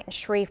dynamite in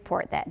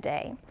Shreveport that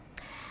day.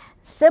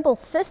 Sybil's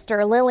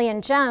sister,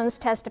 Lillian Jones,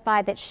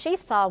 testified that she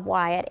saw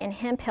Wyatt in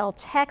Hemphill,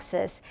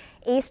 Texas,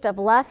 east of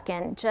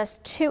Lufkin,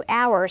 just 2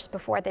 hours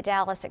before the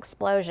Dallas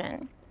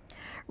explosion.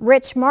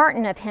 Rich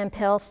Martin of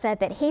Hemphill said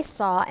that he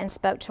saw and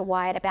spoke to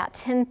Wyatt about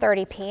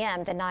 10:30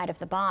 p.m. the night of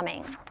the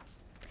bombing.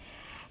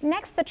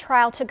 Next, the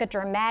trial took a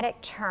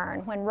dramatic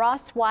turn when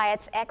Ross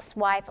Wyatt's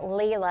ex-wife,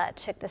 Leila,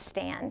 took the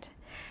stand.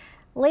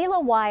 Leila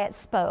Wyatt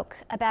spoke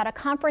about a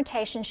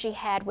confrontation she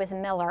had with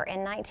Miller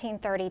in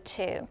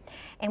 1932,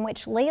 in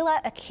which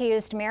Leila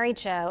accused Mary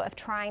Jo of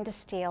trying to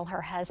steal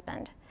her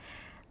husband.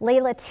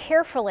 Leila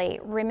tearfully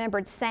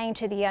remembered saying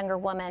to the younger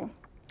woman,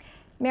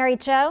 "Mary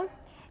Jo,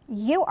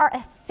 you are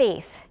a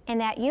thief in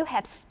that you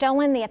have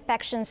stolen the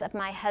affections of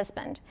my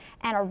husband,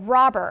 and a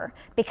robber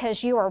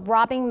because you are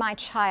robbing my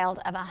child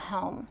of a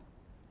home."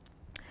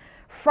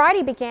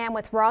 Friday began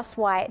with Ross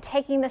Wyatt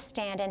taking the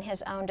stand in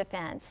his own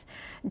defense.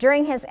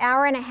 During his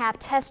hour-and-a-half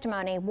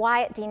testimony,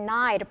 Wyatt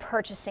denied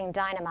purchasing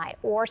dynamite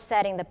or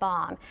setting the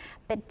bomb,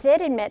 but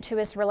did admit to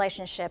his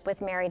relationship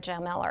with Mary Jo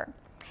Miller.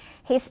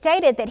 He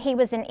stated that he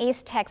was in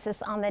East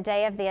Texas on the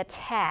day of the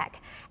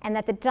attack and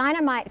that the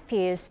dynamite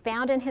fuse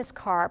found in his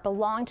car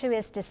belonged to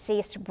his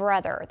deceased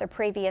brother, the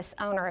previous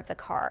owner of the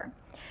car.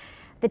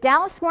 The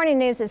Dallas Morning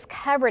News'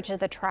 coverage of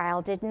the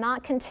trial did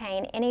not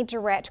contain any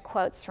direct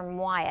quotes from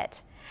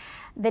Wyatt.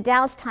 The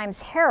Dallas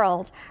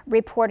Times-Herald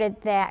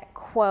reported that,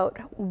 quote,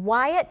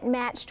 "Wyatt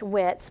matched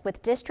wits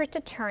with District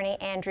Attorney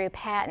Andrew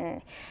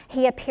Patton.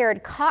 He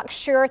appeared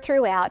cocksure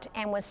throughout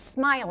and was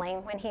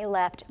smiling when he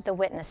left the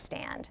witness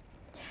stand."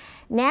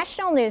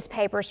 National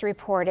newspapers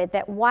reported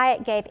that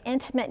Wyatt gave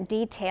intimate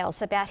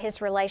details about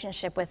his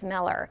relationship with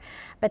Miller,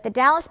 but the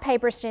Dallas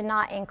papers did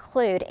not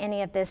include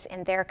any of this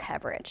in their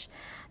coverage.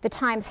 The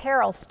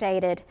Times-Herald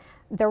stated,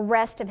 "The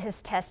rest of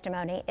his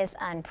testimony is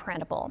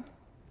unprintable."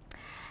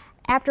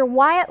 After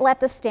Wyatt left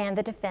the stand,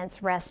 the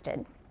defense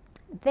rested.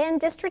 Then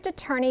District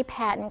Attorney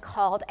Patton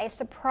called a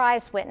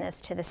surprise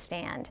witness to the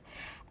stand,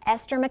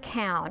 Esther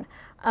McCown,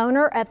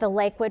 owner of the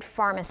Lakewood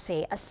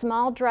Pharmacy, a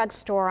small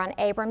drugstore on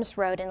Abrams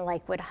Road in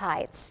Lakewood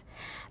Heights.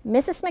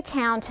 Mrs.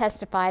 McCown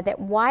testified that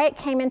Wyatt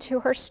came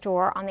into her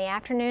store on the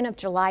afternoon of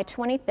July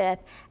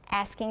 25th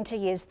asking to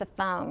use the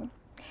phone.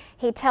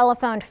 He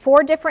telephoned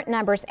 4 different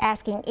numbers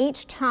asking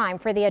each time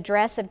for the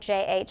address of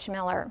J.H.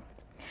 Miller.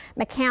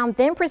 McCown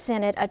then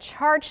presented a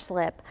charge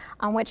slip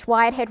on which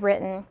Wyatt had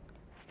written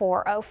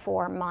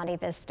 404 Monte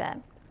Vista.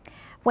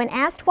 When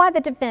asked why the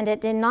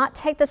defendant did not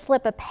take the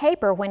slip of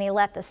paper when he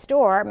left the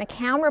store,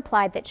 McCown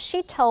replied that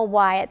she told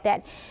Wyatt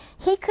that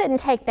he couldn't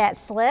take that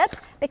slip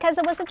because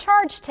it was a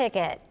charge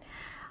ticket.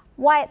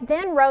 Wyatt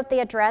then wrote the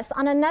address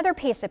on another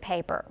piece of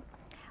paper.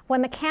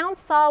 When McCown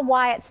saw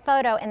Wyatt's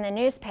photo in the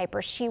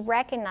newspaper, she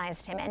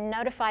recognized him and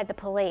notified the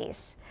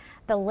police.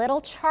 The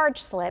little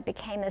charge slip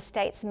became the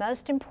state's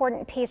most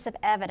important piece of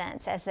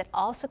evidence as it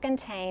also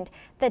contained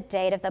the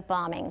date of the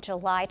bombing,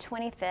 July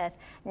 25,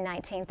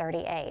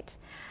 1938.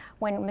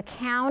 When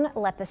McCown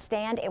left the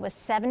stand, it was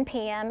 7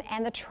 p.m.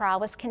 and the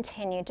trial was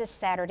continued to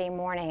Saturday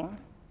morning.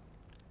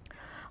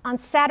 On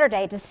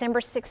Saturday,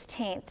 December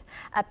 16th,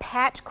 a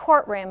packed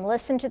courtroom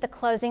listened to the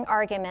closing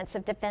arguments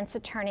of defense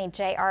attorney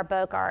J.R.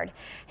 Bogard,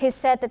 who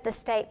said that the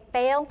state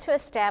failed to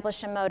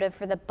establish a motive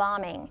for the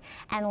bombing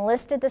and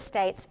listed the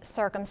state's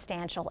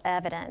circumstantial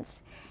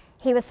evidence.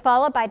 He was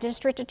followed by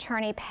District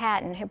Attorney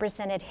Patton, who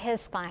presented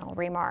his final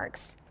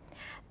remarks.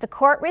 The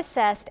court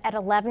recessed at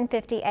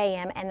 11:50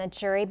 a.m. and the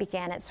jury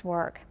began its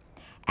work.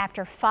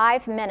 After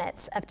 5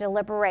 minutes of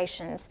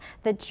deliberations,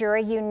 the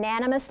jury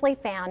unanimously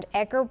found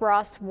Edgar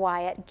Ross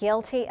Wyatt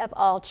guilty of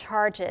all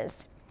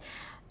charges.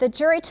 The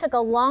jury took a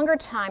longer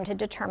time to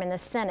determine the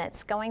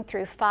sentence, going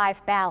through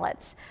 5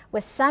 ballots,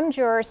 with some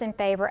jurors in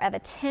favor of a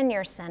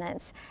 10-year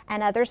sentence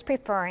and others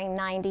preferring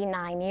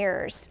 99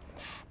 years.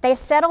 They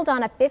settled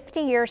on a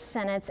 50-year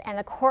sentence and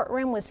the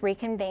courtroom was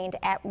reconvened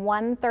at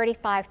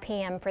 1:35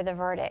 p.m. for the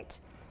verdict.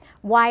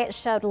 Wyatt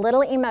showed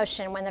little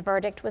emotion when the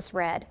verdict was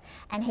read,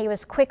 and he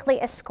was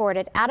quickly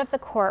escorted out of the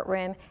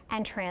courtroom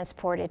and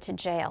transported to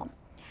jail.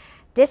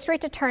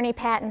 District Attorney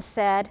Patton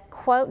said,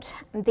 quote,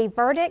 "The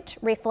verdict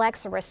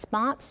reflects a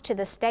response to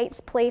the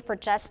state's plea for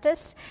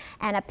justice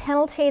and a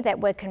penalty that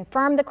would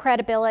confirm the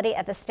credibility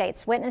of the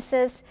state's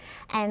witnesses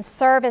and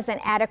serve as an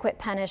adequate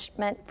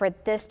punishment for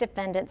this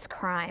defendant's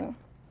crime."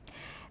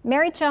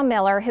 Mary Jo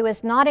Miller, who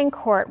was not in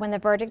court when the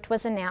verdict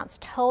was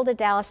announced, told a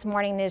Dallas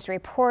Morning News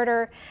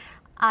reporter,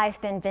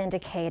 "I've been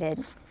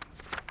vindicated."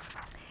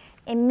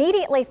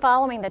 Immediately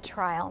following the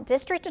trial,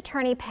 District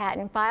Attorney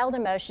Patton filed a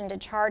motion to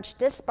charge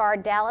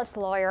disbarred Dallas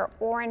lawyer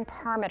Orrin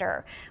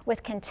Parmiter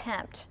with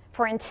contempt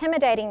for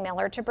intimidating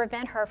Miller to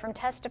prevent her from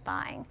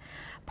testifying.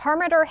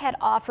 Parmiter had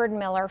offered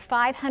Miller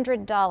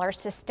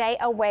 $500 to stay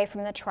away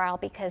from the trial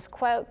because,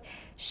 quote,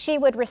 she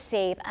would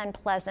receive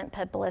unpleasant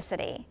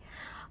publicity.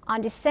 On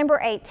December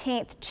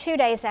 18th, 2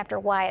 days after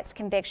Wyatt's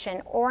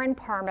conviction, Orrin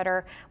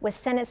Parmiter was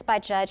sentenced by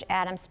Judge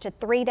Adams to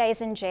 3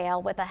 days in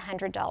jail with a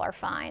 $100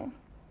 fine.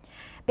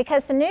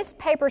 Because the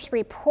newspapers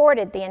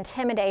reported the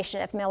intimidation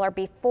of Miller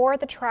before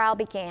the trial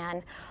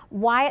began,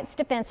 Wyatt's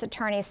defense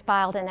attorneys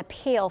filed an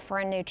appeal for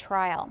a new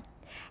trial.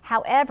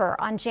 However,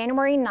 on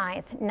January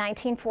 9,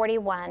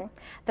 1941,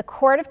 the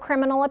Court of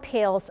Criminal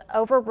Appeals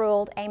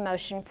overruled a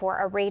motion for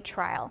a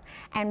retrial,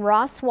 and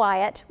Ross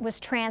Wyatt was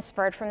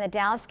transferred from the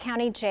Dallas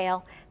County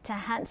Jail to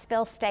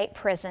Huntsville State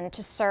Prison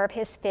to serve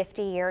his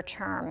 50-year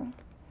term.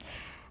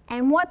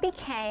 And what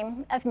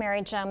became of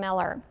Mary Jo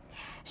Miller?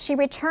 She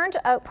returned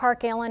to Oak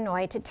Park,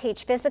 Illinois to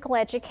teach physical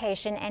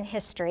education and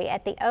history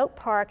at the Oak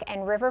Park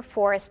and River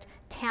Forest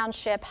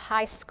Township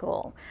High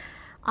School.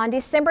 On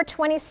December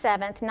 27,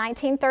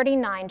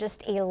 1939,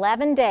 just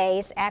 11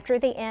 days after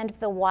the end of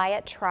the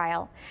Wyatt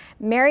trial,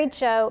 Mary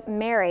Jo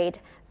married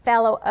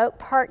fellow Oak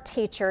Park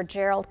teacher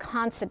Gerald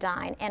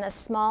Considine in a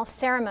small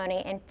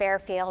ceremony in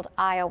Fairfield,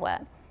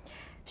 Iowa.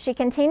 She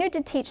continued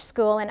to teach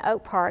school in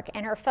Oak Park,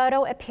 and her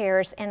photo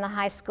appears in the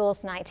high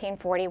school's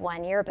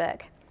 1941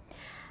 yearbook.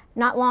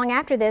 Not long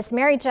after this,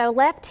 Mary Jo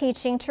left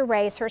teaching to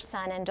raise her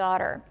son and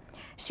daughter.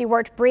 She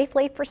worked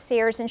briefly for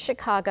Sears in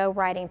Chicago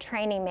writing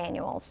training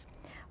manuals.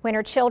 When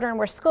her children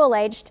were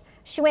school-aged,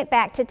 she went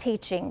back to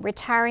teaching,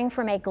 retiring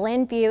from a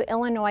Glenview,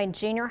 Illinois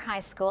junior high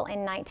school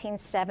in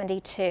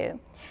 1972.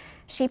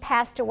 She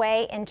passed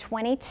away in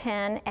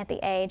 2010 at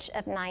the age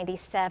of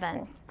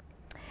 97.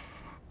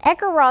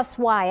 Edgar Ross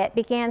Wyatt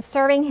began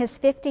serving his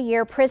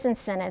 50-year prison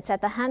sentence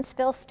at the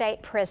Huntsville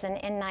State Prison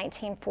in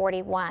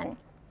 1941.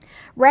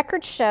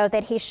 Records show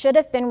that he should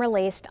have been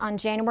released on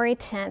January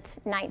 10,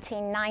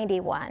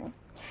 1991.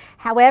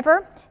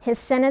 However, his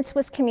sentence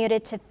was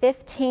commuted to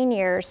 15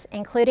 years,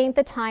 including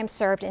the time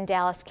served in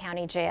Dallas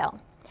County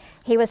Jail.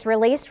 He was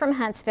released from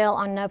Huntsville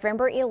on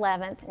November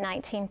 11,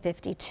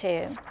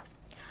 1952.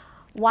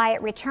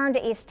 Wyatt returned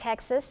to East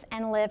Texas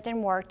and lived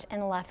and worked in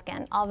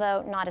Lufkin,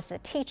 although not as a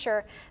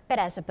teacher, but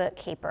as a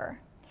bookkeeper.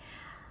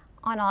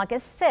 On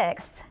August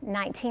 6,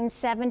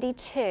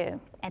 1972,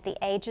 at the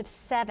age of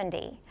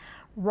 70,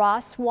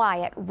 Ross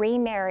Wyatt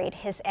remarried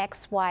his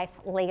ex-wife,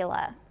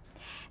 Leila.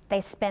 They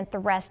spent the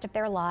rest of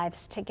their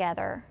lives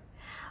together.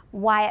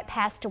 Wyatt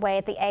passed away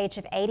at the age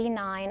of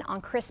 89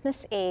 on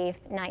Christmas Eve,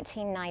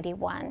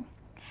 1991.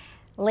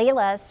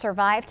 Leila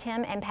survived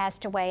him and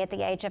passed away at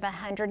the age of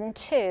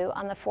 102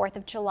 on the 4th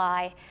of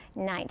July,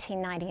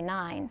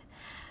 1999.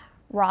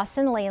 Ross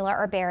and Leila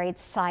are buried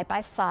side by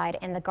side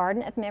in the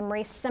Garden of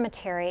Memories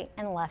Cemetery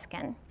in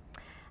Lufkin.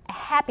 A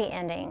happy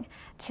ending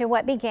to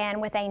what began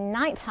with a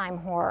nighttime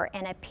horror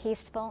in a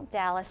peaceful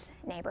Dallas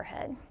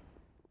neighborhood.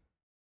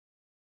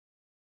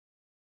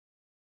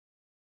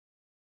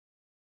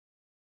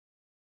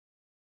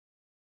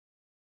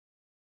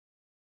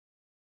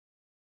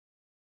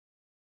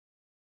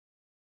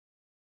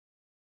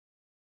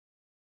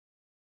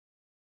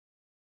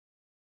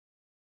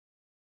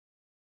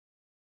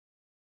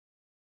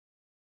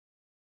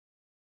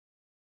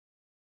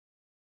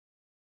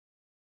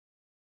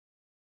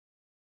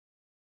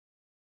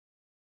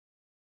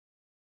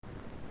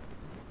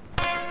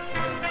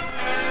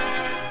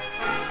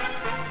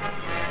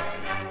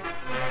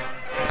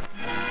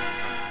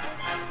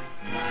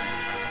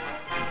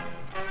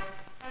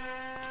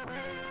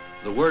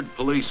 The word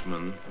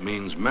policeman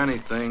means many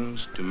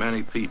things to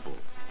many people.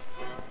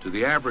 To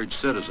the average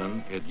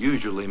citizen, it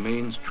usually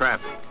means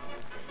traffic.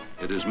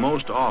 It is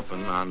most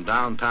often on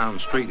downtown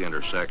street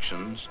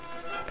intersections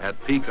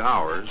at peak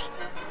hours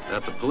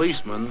that the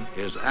policeman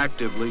is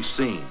actively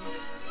seen.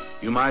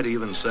 You might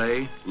even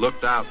say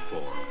looked out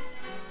for.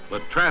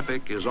 But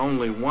traffic is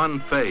only one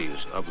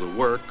phase of the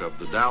work of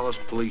the Dallas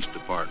Police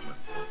Department.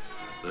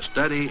 The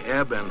steady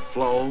ebb and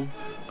flow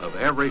of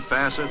every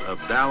facet of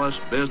Dallas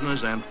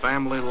business and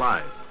family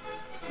life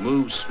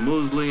moves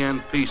smoothly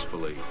and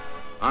peacefully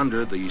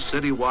under the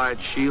citywide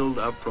shield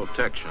of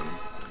protection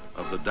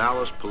of the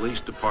Dallas Police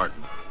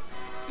Department.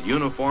 The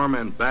uniform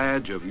and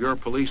badge of your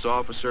police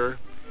officer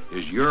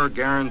is your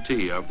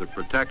guarantee of the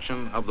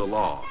protection of the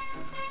law.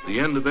 The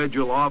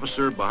individual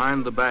officer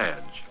behind the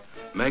badge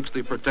makes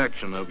the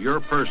protection of your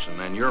person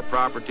and your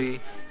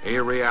property a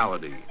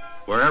reality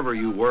wherever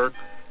you work,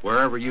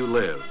 wherever you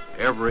live,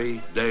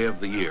 every day of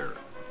the year.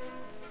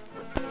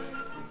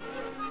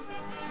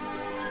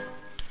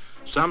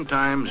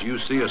 Sometimes you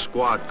see a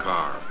squad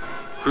car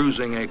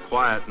cruising a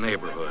quiet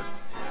neighborhood,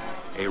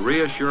 a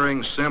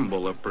reassuring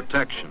symbol of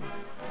protection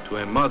to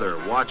a mother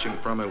watching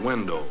from a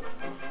window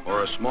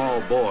or a small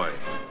boy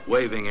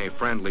waving a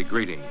friendly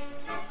greeting.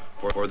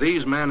 For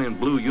these men in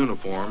blue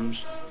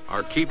uniforms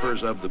are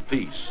keepers of the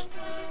peace.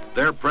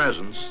 Their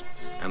presence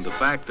and the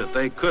fact that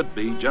they could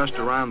be just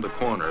around the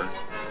corner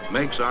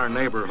makes our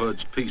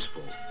neighborhoods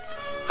peaceful.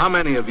 How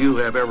many of you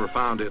have ever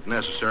found it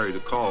necessary to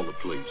call the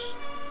police?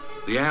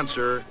 The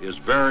answer is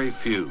very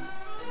few.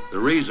 The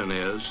reason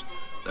is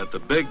that the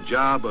big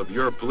job of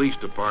your police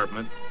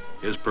department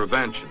is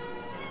prevention.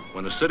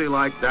 When a city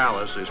like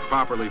Dallas is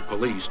properly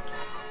policed,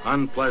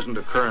 unpleasant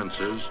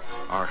occurrences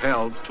are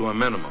held to a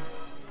minimum.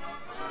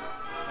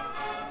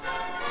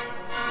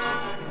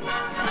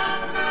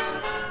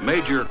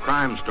 Major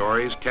crime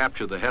stories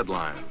capture the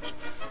headlines,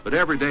 but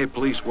everyday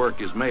police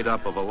work is made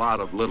up of a lot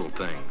of little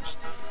things.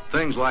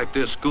 Things like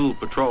this school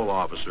patrol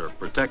officer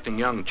protecting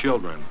young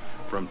children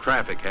from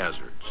traffic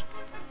hazards.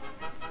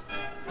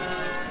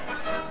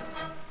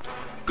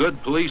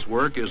 Good police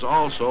work is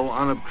also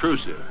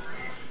unobtrusive.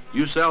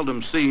 You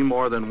seldom see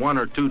more than 1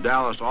 or 2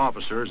 Dallas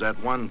officers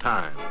at one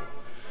time.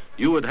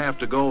 You would have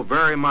to go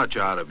very much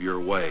out of your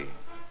way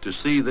to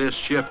see this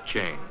shift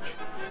change.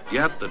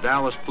 Yet the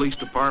Dallas Police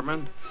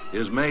Department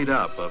is made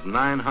up of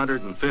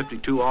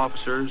 952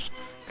 officers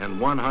and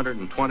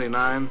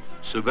 129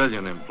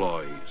 civilian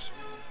employees.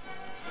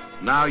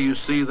 Now you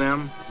see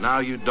them, now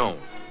you don't.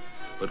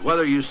 But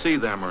whether you see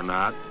them or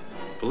not,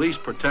 Police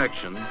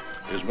protection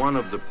is one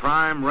of the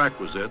prime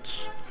requisites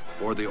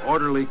for the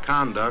orderly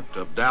conduct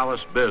of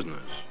Dallas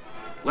business.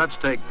 Let's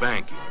take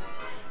banking.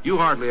 You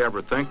hardly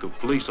ever think of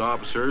police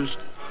officers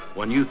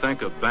when you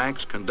think of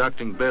banks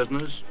conducting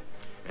business,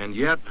 and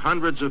yet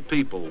hundreds of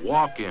people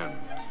walk in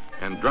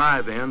and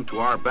drive in to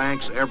our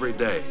banks every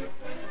day,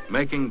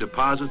 making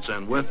deposits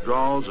and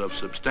withdrawals of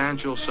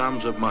substantial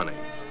sums of money.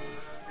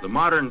 The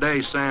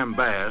modern-day Sam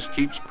Bass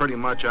keeps pretty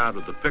much out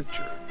of the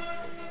picture.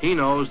 He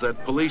knows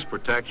that police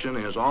protection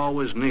is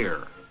always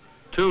near,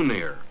 too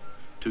near,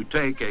 to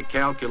take a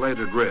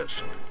calculated risk.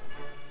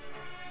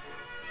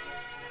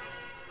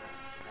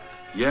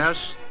 Yes,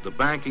 the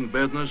banking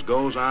business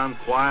goes on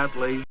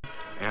quietly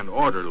and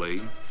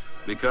orderly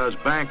because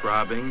bank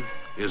robbing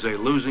is a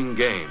losing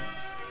game,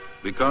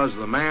 because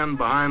the man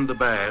behind the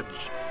badge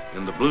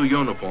in the blue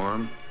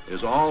uniform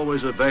is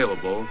always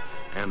available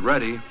and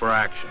ready for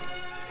action.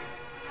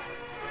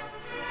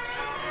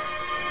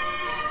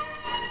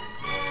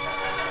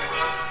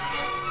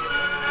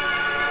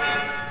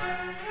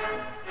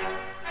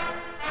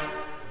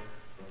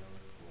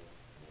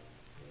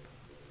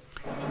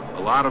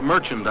 A lot of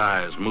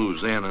merchandise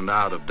moves in and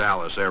out of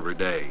Dallas every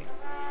day.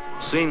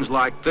 Scenes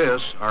like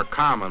this are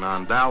common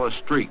on Dallas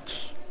streets.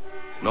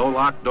 No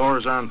locked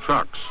doors on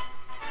trucks.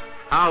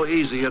 How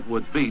easy it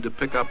would be to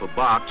pick up a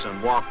box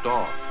and walk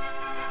off.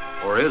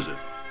 Or is it?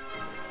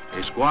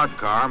 A squad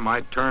car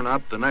might turn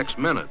up the next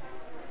minute.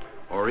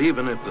 Or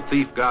even if the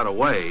thief got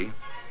away,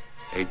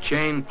 a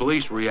chain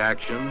police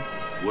reaction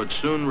would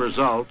soon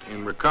result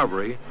in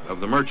recovery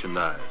of the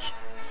merchandise.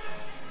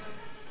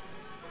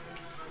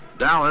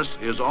 Dallas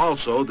is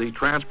also the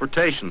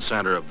transportation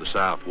center of the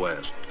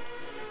Southwest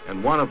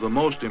and one of the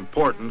most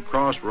important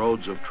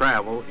crossroads of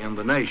travel in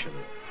the nation.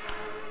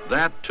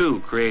 That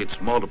too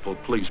creates multiple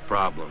police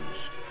problems.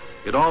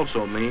 It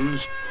also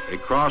means a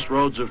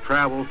crossroads of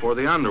travel for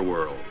the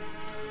underworld.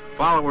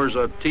 Followers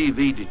of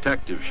TV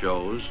detective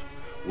shows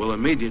will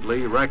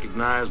immediately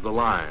recognize the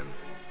line.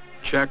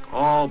 Check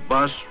all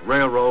bus,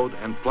 railroad,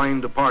 and plane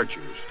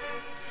departures.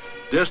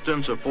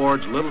 Distance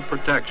affords little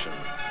protection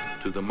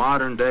to the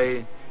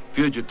modern-day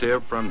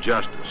fugitive from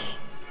justice.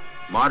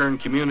 Modern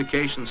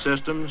communication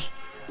systems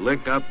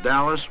link up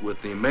Dallas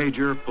with the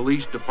major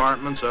police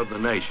departments of the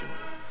nation,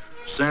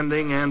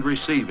 sending and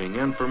receiving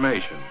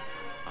information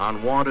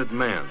on wanted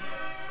men.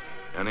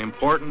 An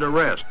important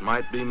arrest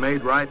might be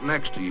made right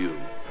next to you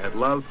at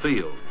Love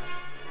Field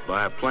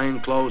by a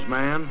plainclothes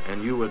man,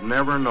 and you would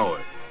never know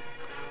it.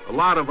 A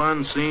lot of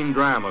unseen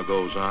drama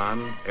goes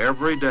on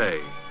every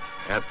day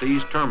at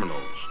these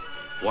terminals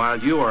while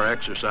you are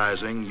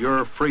exercising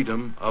your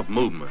freedom of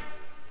movement.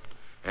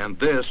 And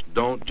this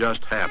don't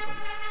just happen.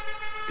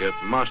 It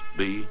must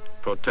be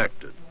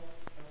protected.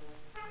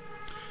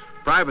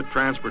 Private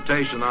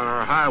transportation on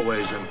our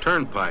highways and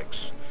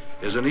turnpikes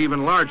is an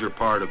even larger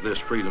part of this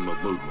freedom of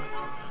movement.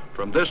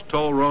 From this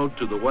toll road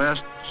to the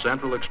west,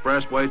 Central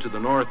Expressway to the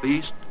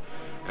northeast,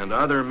 and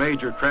other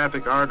major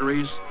traffic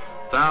arteries,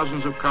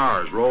 thousands of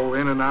cars roll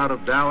in and out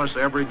of Dallas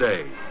every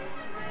day.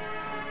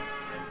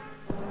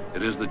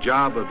 It is the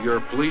job of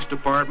your police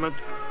department,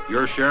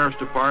 your sheriff's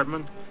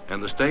department,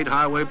 and the State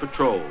Highway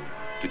Patrol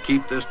to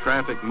keep this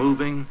traffic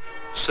moving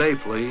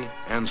safely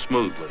and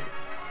smoothly.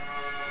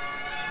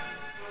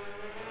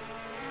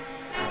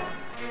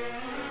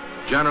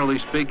 Generally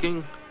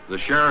speaking, the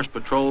Sheriff's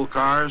Patrol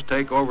cars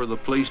take over the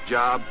police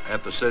job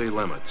at the city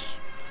limits.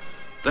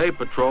 They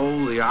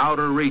patrol the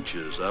outer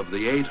reaches of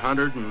the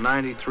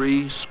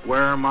 893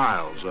 square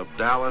miles of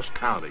Dallas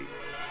County.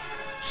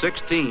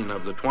 16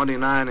 of the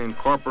 29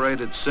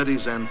 incorporated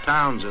cities and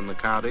towns in the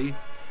county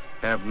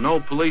have no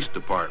police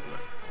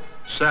department.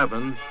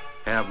 7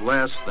 have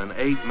less than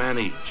 8 men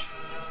each.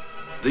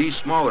 These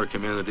smaller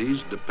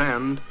communities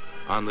depend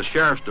on the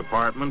Sheriff's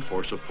Department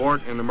for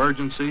support in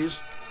emergencies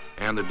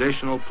and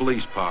additional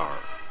police power.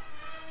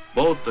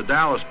 Both the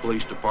Dallas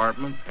Police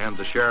Department and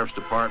the Sheriff's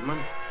Department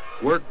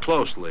work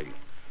closely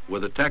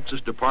with the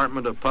Texas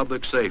Department of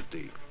Public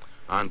Safety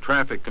on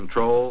traffic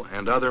control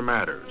and other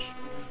matters.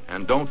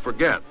 And don't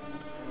forget,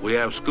 we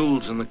have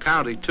schools in the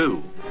county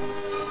too.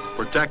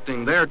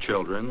 Protecting their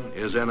children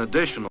is an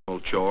additional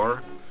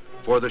chore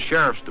for the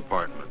Sheriff's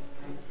Department.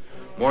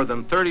 More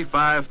than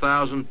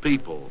 35,000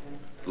 people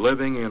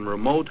living in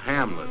remote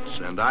hamlets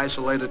and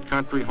isolated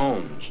country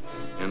homes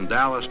in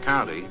Dallas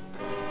County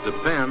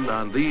depend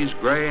on these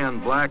gray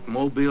and black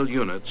mobile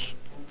units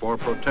for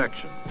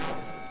protection.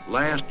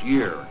 Last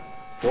year,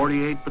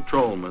 48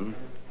 patrolmen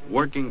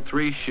working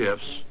 3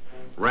 shifts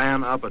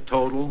ran up a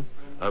total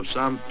of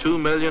some 2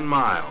 million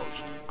miles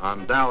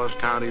on Dallas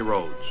County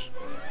roads.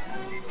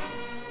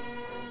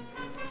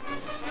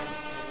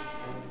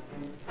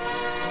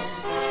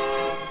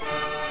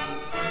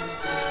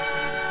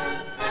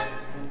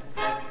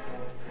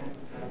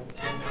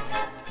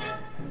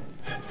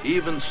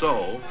 Even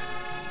so,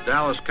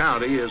 Dallas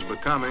County is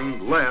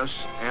becoming less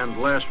and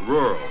less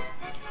rural.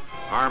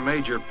 Our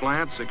major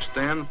plants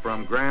extend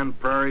from Grand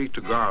Prairie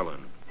to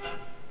Garland.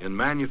 In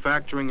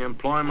manufacturing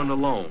employment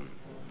alone,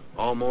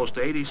 almost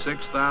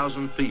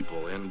 86,000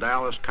 people in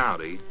Dallas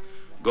County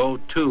go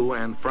to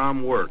and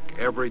from work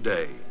every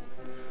day.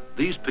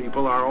 These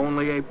people are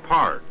only a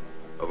part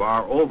of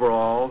our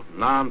overall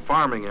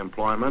non-farming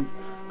employment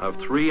of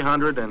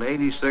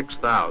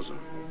 386,000.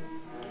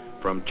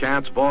 From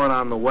Chance Boyd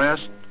on the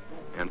west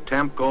and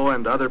Temco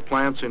and other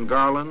plants in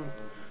Garland,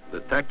 the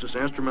Texas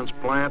Instruments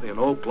plant in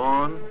Oak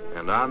Lawn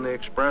and on the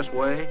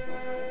Expressway,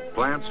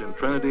 plants in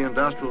Trinity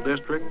Industrial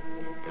District,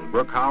 in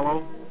Brook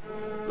Hollow,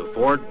 the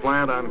Ford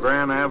plant on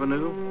Grand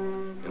Avenue,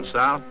 in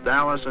South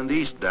Dallas and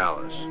East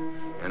Dallas,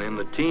 and in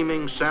the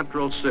teeming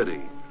Central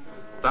City,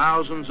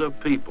 thousands of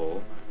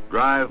people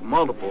drive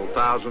multiple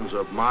thousands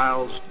of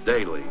miles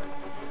daily.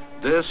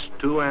 This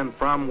to and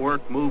from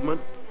work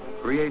movement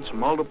creates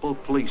multiple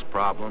police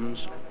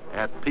problems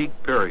at peak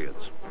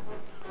periods.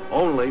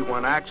 Only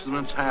when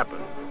accidents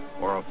happen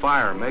or a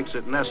fire makes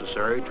it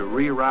necessary to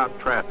reroute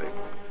traffic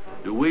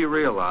do we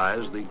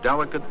realize the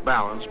delicate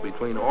balance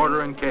between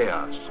order and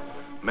chaos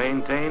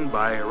maintained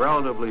by a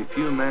relatively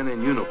few men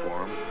in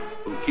uniform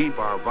who keep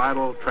our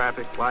vital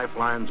traffic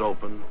lifelines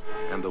open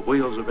and the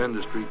wheels of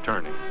industry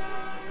turning.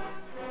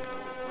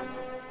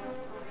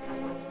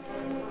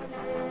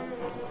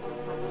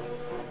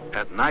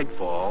 At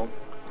nightfall,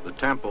 the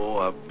tempo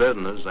of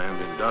business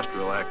and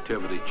industrial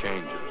activity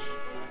changes.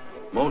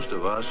 Most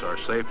of us are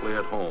safely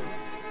at home.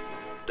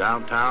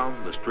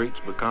 Downtown, the streets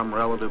become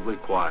relatively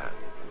quiet.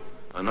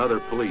 Another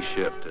police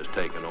shift has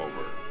taken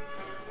over.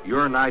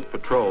 Your night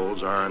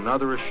patrols are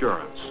another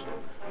assurance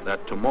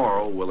that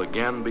tomorrow will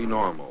again be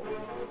normal.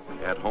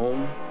 At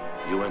home,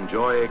 you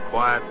enjoy a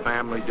quiet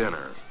family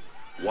dinner,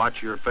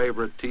 watch your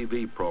favorite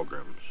TV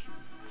programs,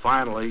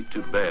 finally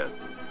to bed,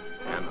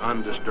 and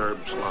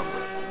undisturbed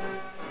slumber.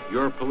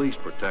 Your police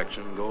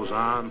protection goes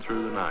on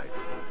through the night.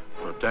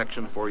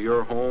 Protection for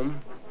your home,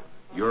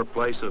 your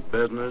place of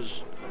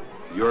business,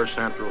 your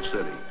central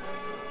city.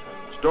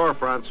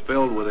 Storefronts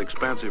filled with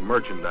expensive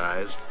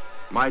merchandise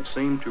might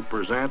seem to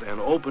present an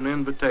open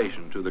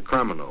invitation to the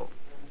criminal.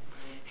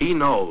 He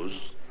knows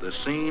the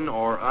seen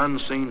or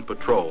unseen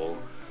patrol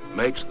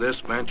makes this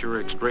venture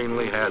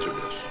extremely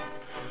hazardous.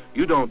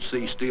 You don't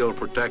see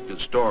steel-protected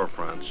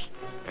storefronts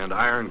and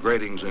iron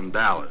gratings in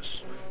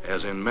Dallas,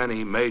 as in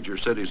many major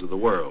cities of the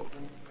world.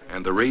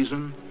 And the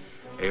reason?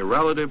 A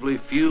relatively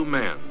few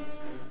men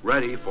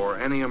ready for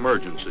any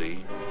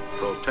emergency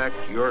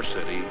protect your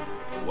city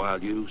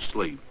while you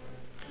sleep.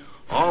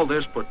 All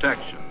this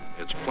protection,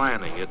 its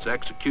planning, its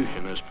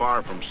execution is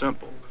far from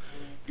simple.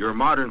 Your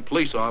modern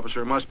police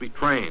officer must be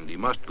trained. He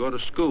must go to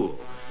school.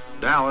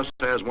 Dallas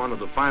has one of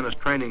the finest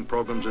training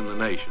programs in the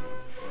nation.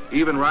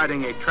 Even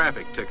writing a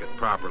traffic ticket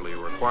properly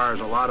requires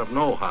a lot of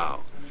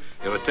know-how.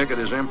 If a ticket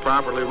is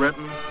improperly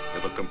written,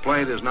 if a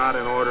complaint is not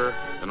in order,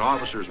 an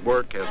officer's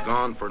work has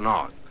gone for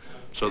naught.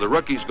 So the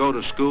rookies go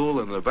to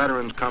school and the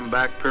veterans come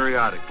back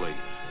periodically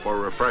for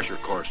refresher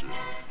courses.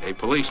 A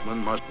policeman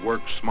must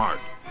work smart.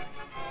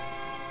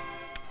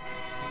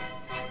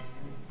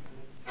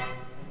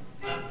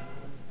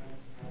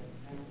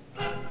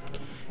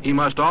 He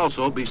must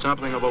also be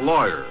something of a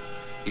lawyer.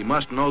 He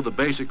must know the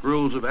basic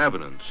rules of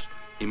evidence.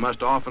 He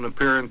must often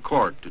appear in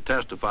court to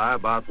testify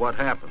about what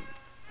happened.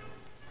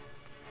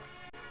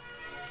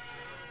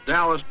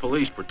 Dallas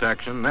Police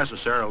Protection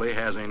necessarily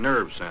has a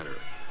nerve center,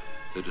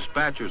 the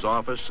dispatcher's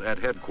office at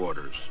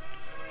headquarters.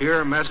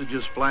 Here,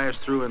 messages flash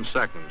through in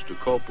seconds to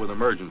cope with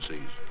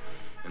emergencies,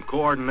 and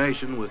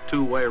coordination with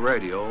two-way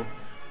radio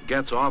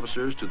gets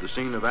officers to the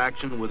scene of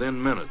action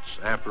within minutes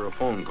after a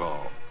phone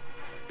call.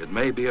 It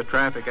may be a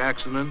traffic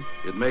accident,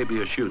 it may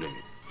be a shooting.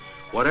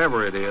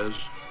 Whatever it is,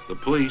 the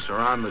police are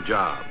on the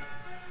job.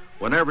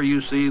 Whenever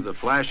you see the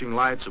flashing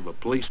lights of a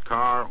police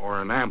car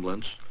or an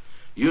ambulance,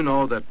 you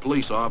know that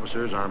police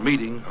officers are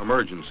meeting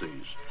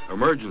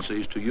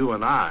emergencies to you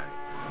and I.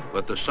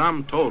 But the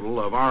sum total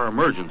of our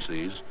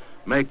emergencies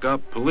make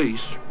up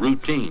police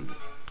routine.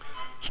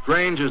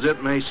 Strange as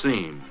it may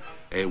seem,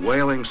 a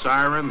wailing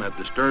siren that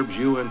disturbs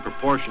you in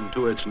proportion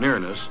to its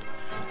nearness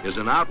is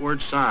an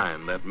outward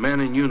sign that men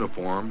in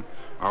uniform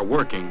are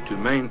working to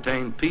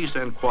maintain peace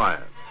and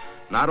quiet,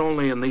 not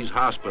only in these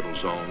hospital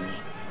zones,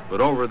 but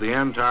over the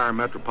entire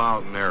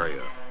metropolitan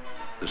area.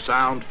 The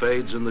sound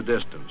fades in the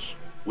distance.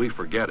 We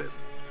forget it.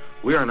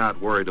 We are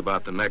not worried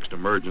about the next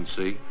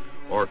emergency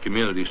or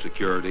community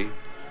security.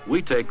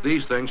 We take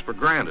these things for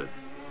granted.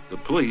 The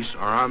police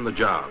are on the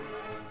job.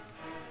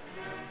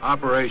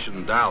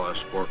 Operation Dallas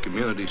for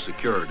community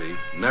security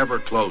never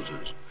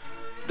closes.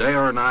 Day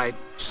or night,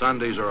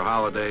 Sundays or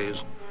holidays,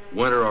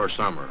 winter or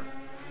summer.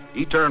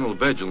 Eternal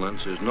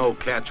vigilance is no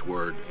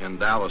catchword in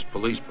Dallas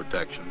Police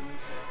Protection.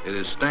 It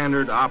is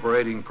standard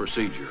operating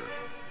procedure.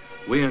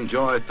 We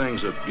enjoy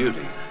things of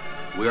beauty.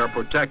 We are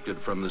protected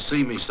from the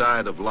seamy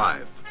side of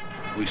life.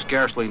 We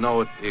scarcely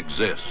know it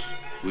exists.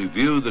 We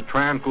view the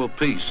tranquil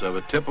peace of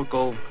a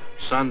typical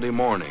Sunday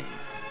morning.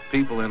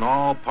 People in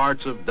all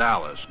parts of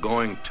Dallas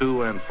going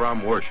to and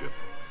from worship.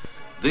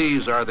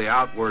 These are the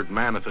outward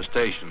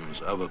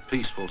manifestations of a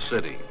peaceful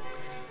city.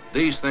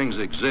 These things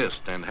exist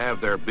and have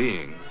their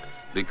being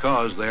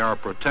because they are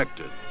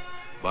protected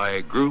by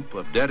a group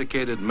of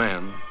dedicated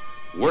men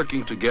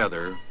working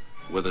together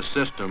with a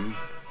system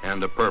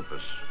and a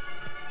purpose.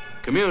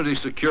 Community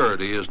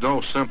security is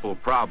no simple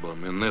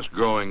problem in this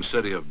growing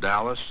city of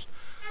Dallas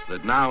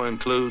that now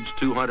includes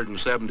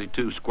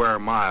 272 square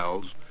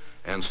miles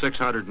and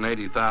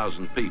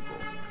 680,000 people.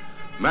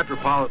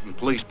 Metropolitan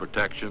police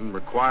protection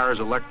requires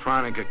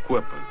electronic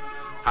equipment,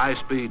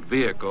 high-speed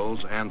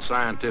vehicles, and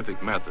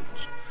scientific methods.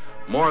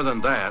 More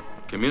than that,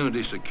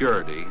 community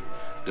security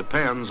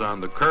depends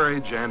on the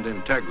courage and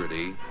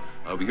integrity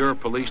of your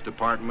police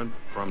department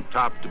from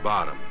top to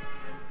bottom.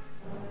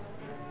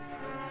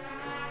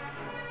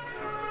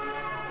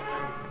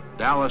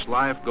 Dallas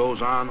life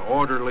goes on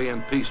orderly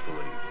and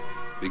peacefully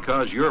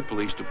because your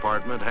police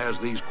department has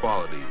these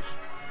qualities.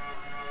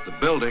 The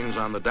buildings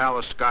on the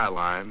Dallas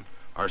skyline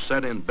are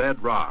set in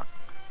bedrock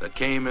that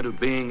came into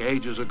being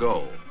ages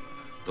ago.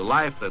 The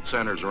life that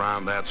centers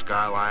around that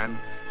skyline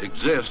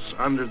exists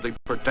under the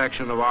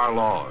protection of our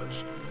laws,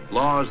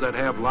 laws that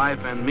have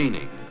life and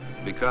meaning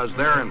because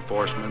their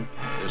enforcement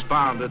is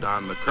founded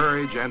on the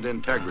courage and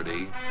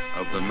integrity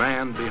of the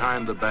man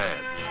behind the badge,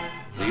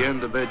 the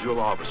individual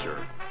officer.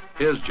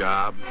 His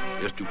job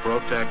is to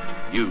protect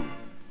you.